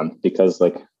because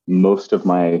like most of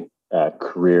my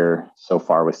career so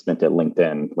far was spent at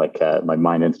LinkedIn. Like my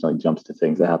mind instantly jumps to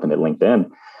things that happened at LinkedIn.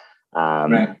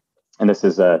 Right. And this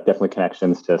is definitely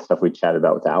connections to stuff we chatted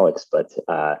about with Alex. But,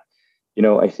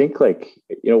 I think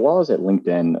while I was at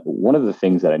LinkedIn, one of the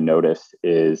things that I noticed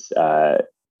is,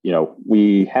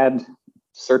 we had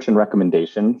search and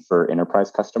recommendation for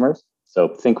enterprise customers. So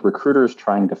think recruiters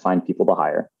trying to find people to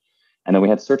hire. And then we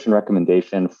had search and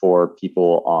recommendation for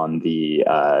people on the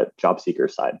job seeker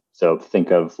side. So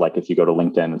think of like if you go to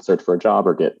LinkedIn and search for a job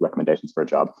or get recommendations for a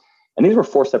job. And these were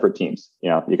 4 separate teams.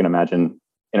 You can imagine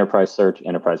enterprise search,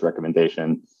 enterprise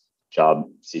recommendation, job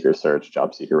seeker search,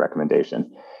 job seeker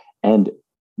recommendation. And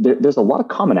there's a lot of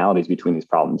commonalities between these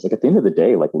problems. Like at the end of the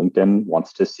day, like LinkedIn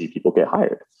wants to see people get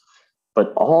hired.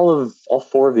 But all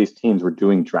 4 of these teams were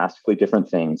doing drastically different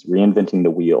things, reinventing the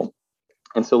wheel.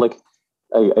 And so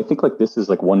I think this is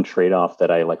one trade-off that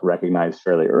I recognized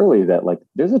fairly early, that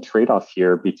there's a trade-off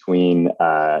here between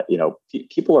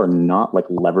people are not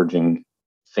leveraging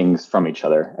things from each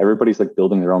other. Everybody's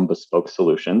building their own bespoke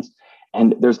solutions.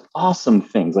 And there's awesome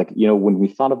things when we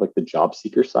thought of the job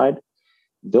seeker side,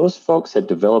 those folks had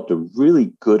developed a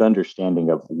really good understanding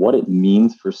of what it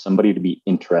means for somebody to be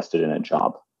interested in a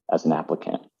job as an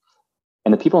applicant.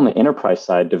 And the people on the enterprise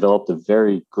side developed a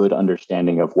very good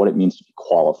understanding of what it means to be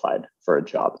qualified for a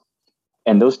job.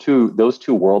 And those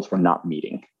two worlds were not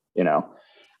meeting,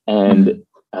 and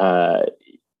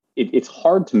it's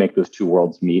hard to make those two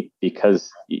worlds meet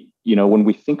because, when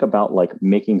we think about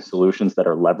making solutions that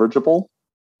are leverageable,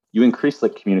 you increase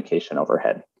communication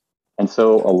overhead. And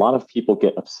so a lot of people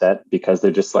get upset because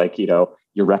they're just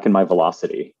you're wrecking my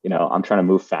velocity. I'm trying to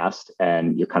move fast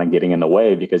and you're kind of getting in the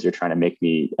way because you're trying to make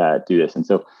me do this. And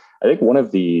so I think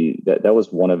that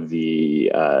was one of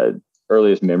the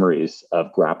earliest memories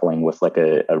of grappling with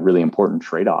a really important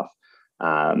trade-off,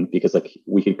 because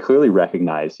we could clearly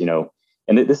recognize,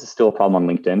 and this is still a problem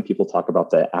on LinkedIn. People talk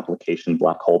about the application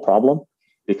black hole problem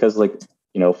because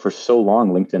for so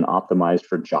long, LinkedIn optimized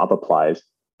for job applies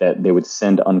that they would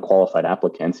send unqualified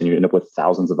applicants and you end up with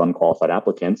thousands of unqualified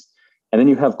applicants. And then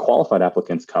you have qualified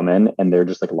applicants come in and they're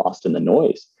just lost in the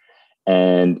noise.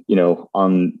 And,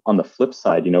 on the flip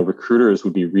side, recruiters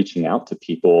would be reaching out to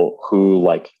people who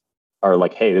are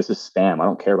hey, this is spam. I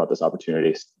don't care about this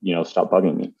opportunity. Stop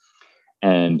bugging me.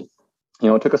 And,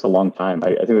 it took us a long time. I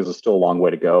think there's still a long way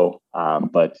to go.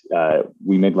 But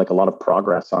we made a lot of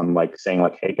progress on saying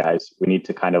hey guys, we need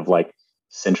to kind of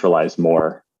centralize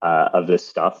more of this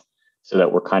stuff so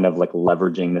that we're kind of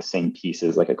leveraging the same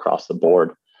pieces across the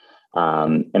board.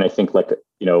 And I think a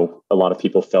lot of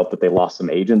people felt that they lost some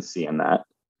agency in that.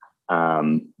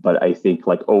 But I think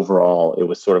overall it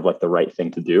was sort of the right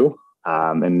thing to do.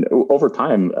 And over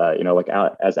time,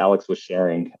 as Alex was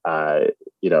sharing,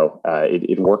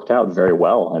 it worked out very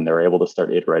well and they were able to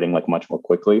start iterating much more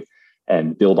quickly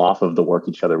and build off of the work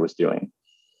each other was doing.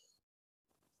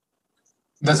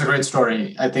 That's a great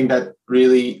story. I think that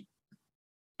really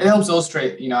it helps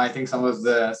illustrate, I think some of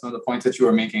the points that you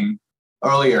were making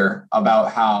earlier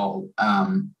about how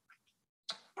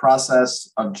process,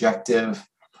 objective,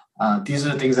 these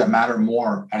are the things that matter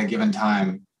more at a given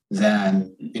time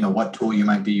than what tool you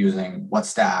might be using, what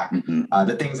stack,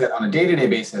 the things that on a day-to-day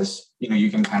basis, you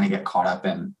can kind of get caught up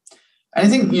in. And I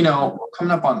think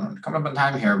coming up on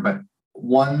time here, but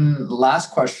one last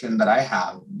question that I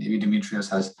have, maybe Demetrios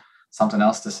has something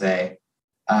else to say,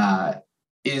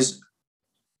 is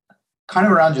kind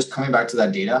of around just coming back to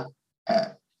that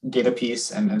data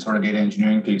piece and sort of data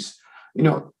engineering piece.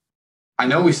 I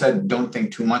know we said don't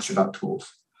think too much about tools,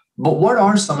 but what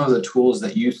are some of the tools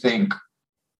that you think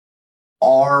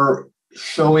are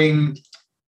showing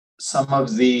some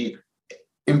of the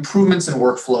improvements in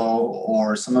workflow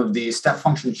or some of the step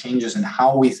function changes in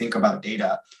how we think about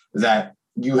data that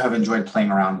you have enjoyed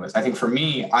playing around with? I think for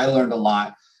me, I learned a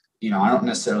lot. I don't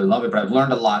necessarily love it, but I've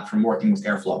learned a lot from working with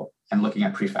Airflow and looking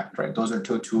at Prefect, right? Those are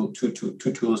two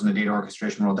tools in the data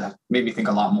orchestration world that have made me think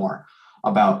a lot more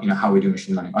about, how we do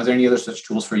machine learning. Are there any other such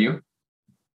tools for you?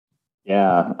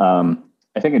 Yeah,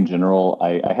 I think in general,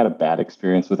 I had a bad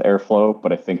experience with Airflow,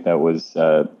 but I think that was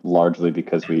largely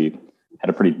because we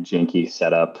had a pretty janky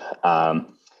setup. One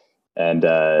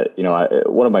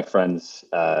of my friends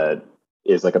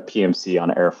is a PMC on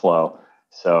Airflow.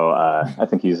 So I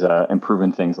think he's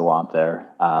improving things a lot there.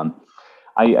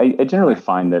 I generally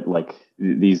find that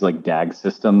these DAG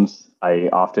systems, I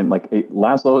often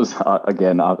Laszlo is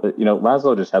again,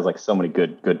 Laszlo just has so many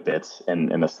good bits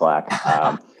in the Slack.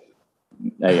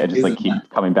 I just keep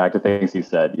coming back to things he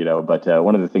said, but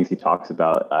one of the things he talks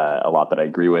about a lot that I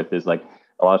agree with is a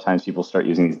lot of times people start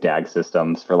using these DAG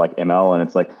systems for ML, and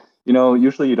it's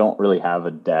Usually you don't really have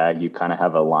a DAG. You kind of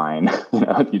have a line.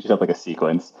 You just have like a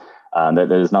sequence.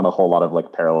 There's not a whole lot of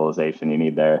like parallelization you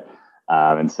need there.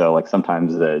 And so like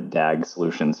sometimes the DAG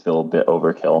solutions feel a bit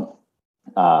overkill.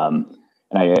 And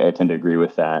I tend to agree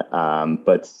with that.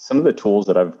 But some of the tools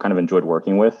that I've kind of enjoyed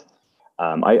working with,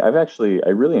 I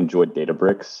really enjoyed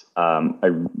Databricks. I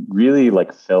really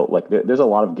like felt like there's a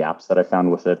lot of gaps that I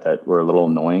found with it that were a little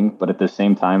annoying, but at the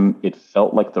same time, it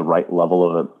felt like the right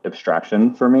level of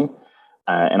abstraction for me.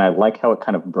 And I like how it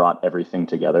kind of brought everything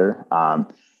together.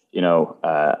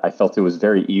 I felt it was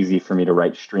very easy for me to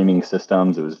write streaming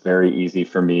systems. It was very easy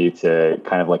for me to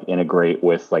kind of like integrate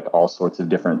with like all sorts of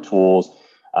different tools.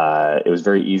 It was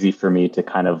very easy for me to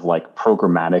kind of like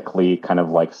programmatically kind of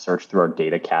like search through our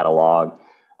data catalog.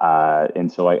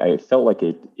 And so I felt like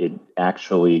it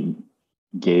actually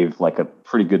gave like a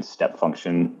pretty good step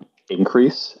function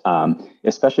increase,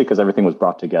 especially because everything was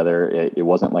brought together. It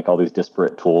wasn't like all these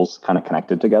disparate tools kind of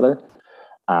connected together.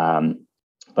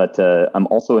 But I'm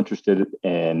also interested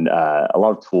in a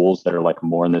lot of tools that are like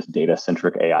more in this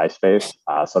data-centric AI space.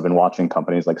 So I've been watching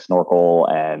companies like Snorkel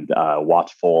and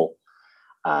Watchful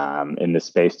in this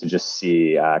space to just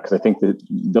see, because I think that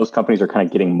those companies are kind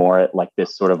of getting more at like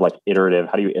this sort of like iterative,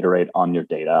 how do you iterate on your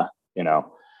data,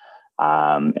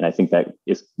 and I think that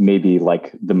is maybe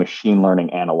like the machine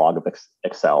learning analog of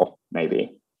Excel,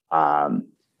 maybe.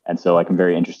 And so like I'm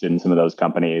very interested in some of those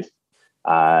companies.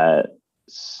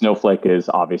 Snowflake is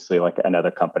obviously like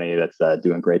another company that's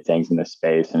doing great things in this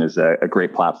space and is a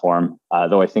great platform.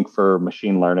 Though I think for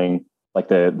machine learning, like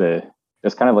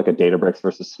there's kind of like a Databricks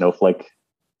versus Snowflake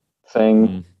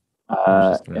thing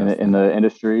in the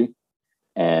industry.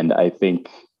 And I think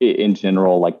in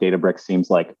general, like Databricks seems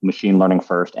like machine learning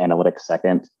first, analytics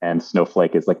second, and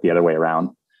Snowflake is like the other way around.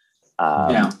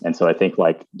 And so I think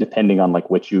like depending on like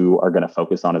what you are going to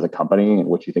focus on as a company and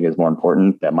what you think is more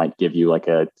important, that might give you like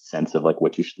a sense of like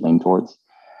what you should lean towards.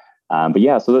 But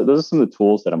yeah, so those are some of the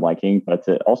tools that I'm liking. But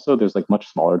also there's like much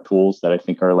smaller tools that I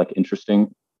think are like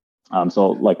interesting.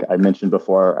 So like I mentioned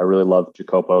before, I really love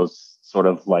Jacopo's sort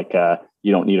of like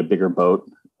you don't need a bigger boat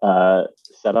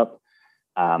setup.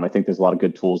 I think there's a lot of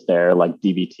good tools there, like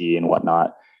dbt and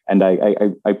whatnot. And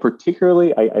I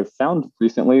found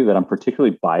recently that I'm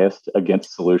particularly biased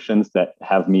against solutions that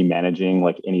have me managing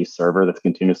like any server that's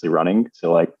continuously running.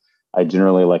 So like I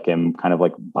generally like am kind of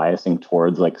like biasing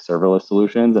towards like serverless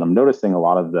solutions, and I'm noticing a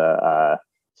lot of the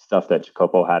stuff that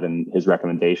Jacopo had in his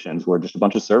recommendations were just a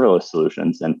bunch of serverless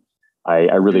solutions, and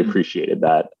I really appreciated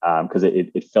that because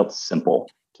it felt simple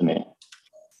to me.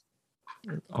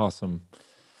 Awesome.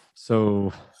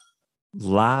 So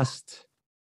last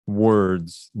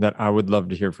words that I would love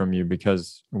to hear from you,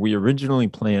 because we originally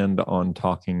planned on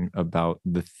talking about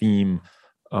the theme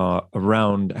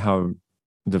around how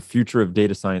the future of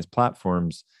data science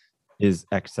platforms is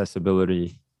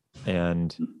accessibility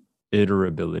and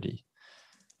iterability.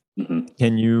 Mm-hmm.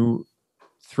 Can you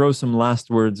throw some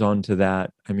last words onto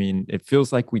that? I mean, it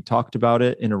feels like we talked about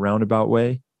it in a roundabout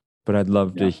way, but I'd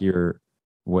love to hear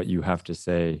what you have to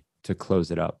say to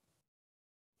close it up.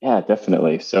 Yeah,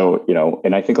 definitely. So,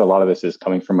 and I think a lot of this is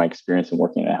coming from my experience in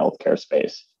working in a healthcare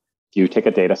space. If you take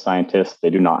a data scientist,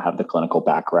 they do not have the clinical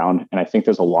background. And I think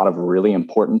there's a lot of really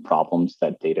important problems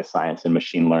that data science and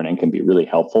machine learning can be really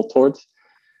helpful towards.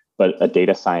 But a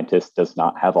data scientist does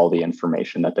not have all the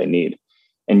information that they need.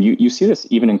 And you see this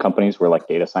even in companies where like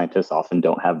data scientists often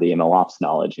don't have the MLOps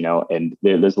knowledge, and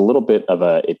there's a little bit of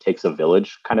it takes a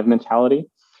village kind of mentality.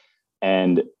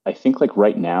 And I think like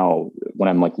right now, when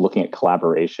I'm like looking at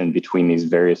collaboration between these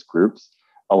various groups,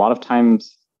 a lot of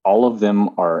times all of them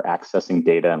are accessing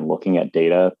data and looking at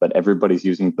data, but everybody's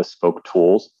using bespoke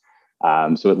tools.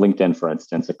 So at LinkedIn, for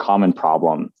instance, a common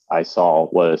problem I saw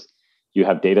was you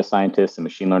have data scientists and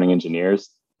machine learning engineers,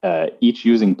 each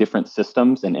using different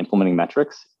systems and implementing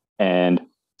metrics. And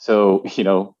so,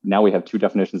 now we have two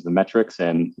definitions of metrics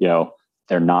and,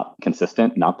 they're not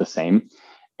consistent, not the same.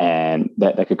 And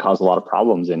that could cause a lot of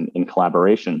problems in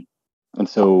collaboration. And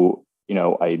so,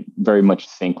 I very much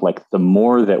think like the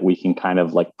more that we can kind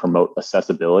of like promote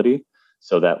accessibility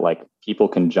so that like people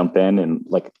can jump in and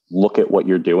like look at what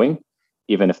you're doing,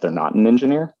 even if they're not an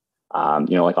engineer.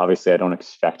 Like obviously I don't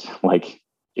expect like,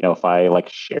 if I like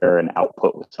share an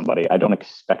output with somebody, I don't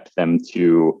expect them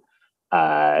to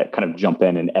kind of jump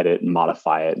in and edit and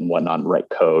modify it and whatnot and write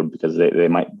code because they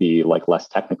might be like less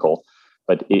technical.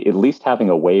 But at least having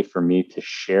a way for me to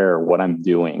share what I'm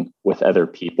doing with other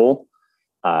people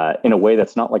in a way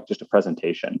that's not like just a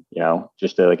presentation,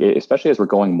 just to, like, especially as we're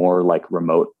going more like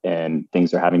remote and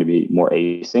things are having to be more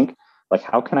async, like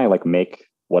how can I like make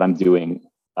what I'm doing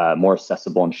more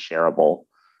accessible and shareable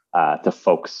to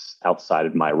folks outside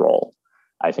of my role,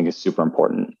 I think is super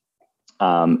important.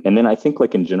 And then I think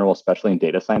like in general, especially in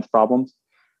data science problems,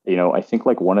 I think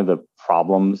like one of the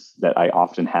problems that I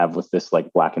often have with this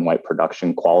like black and white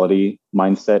production quality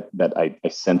mindset that I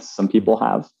sense some people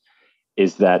have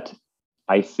is that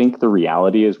I think the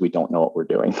reality is we don't know what we're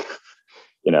doing.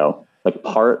 Like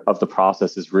part of the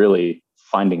process is really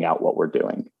finding out what we're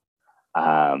doing.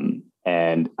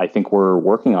 And I think we're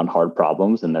working on hard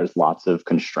problems and there's lots of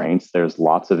constraints. There's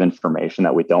lots of information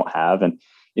that we don't have. And,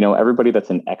 everybody that's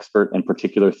an expert in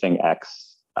particular thing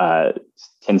X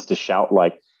tends to shout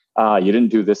like, you didn't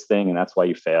do this thing and that's why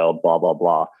you failed, blah, blah,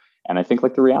 blah. And I think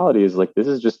like the reality is like, this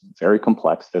is just very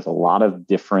complex. There's a lot of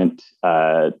different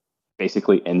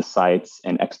basically insights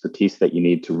and expertise that you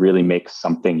need to really make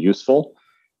something useful.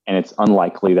 And it's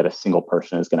unlikely that a single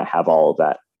person is going to have all of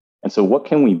that. And so what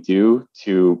can we do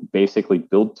to basically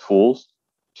build tools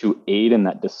to aid in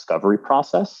that discovery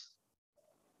process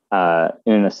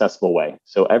in an accessible way?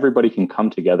 So everybody can come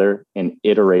together and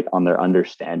iterate on their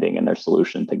understanding and their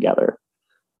solution together.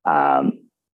 And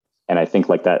I think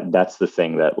like that's the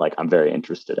thing that like I'm very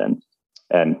interested in.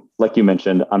 And like you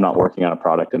mentioned, I'm not working on a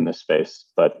product in this space,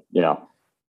 but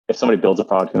if somebody builds a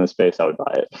product in this space, I would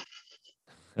buy it.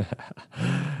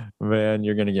 Man,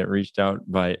 you're going to get reached out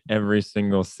by every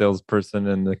single salesperson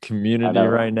in the community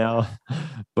right now.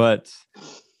 But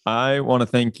I want to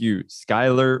thank you,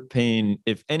 Skylar Payne.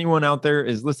 If anyone out there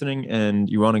is listening and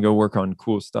you want to go work on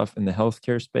cool stuff in the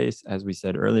healthcare space, as we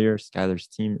said earlier, Skylar's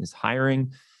team is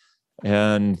hiring.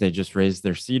 And they just raised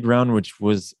their seed round, which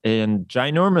was a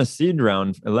ginormous seed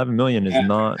round. 11 million is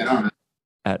not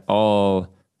at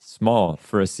all small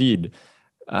for a seed.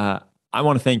 I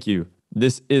want to thank you.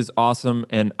 This is awesome.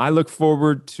 And I look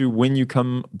forward to when you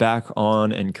come back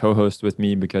on and co-host with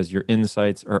me because your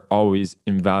insights are always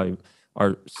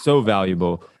are so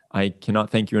valuable. I cannot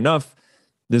thank you enough.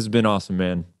 This has been awesome,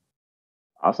 man.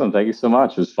 Awesome. Thank you so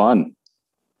much. It was fun.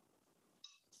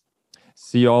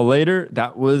 See y'all later.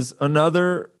 That was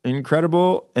another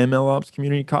incredible MLOps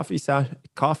community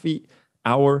coffee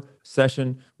hour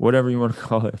session, whatever you want to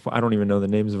call it. I don't even know the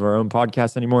names of our own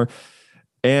podcast anymore.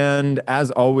 And as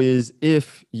always,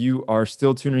 if you are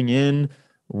still tuning in,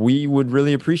 we would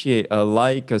really appreciate a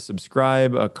like, a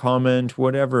subscribe, a comment,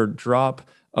 whatever. Drop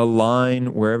a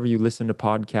line wherever you listen to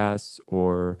podcasts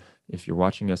or if you're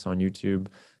watching us on YouTube.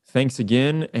 Thanks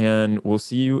again, and we'll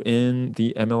see you in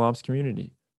the MLOps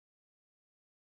community.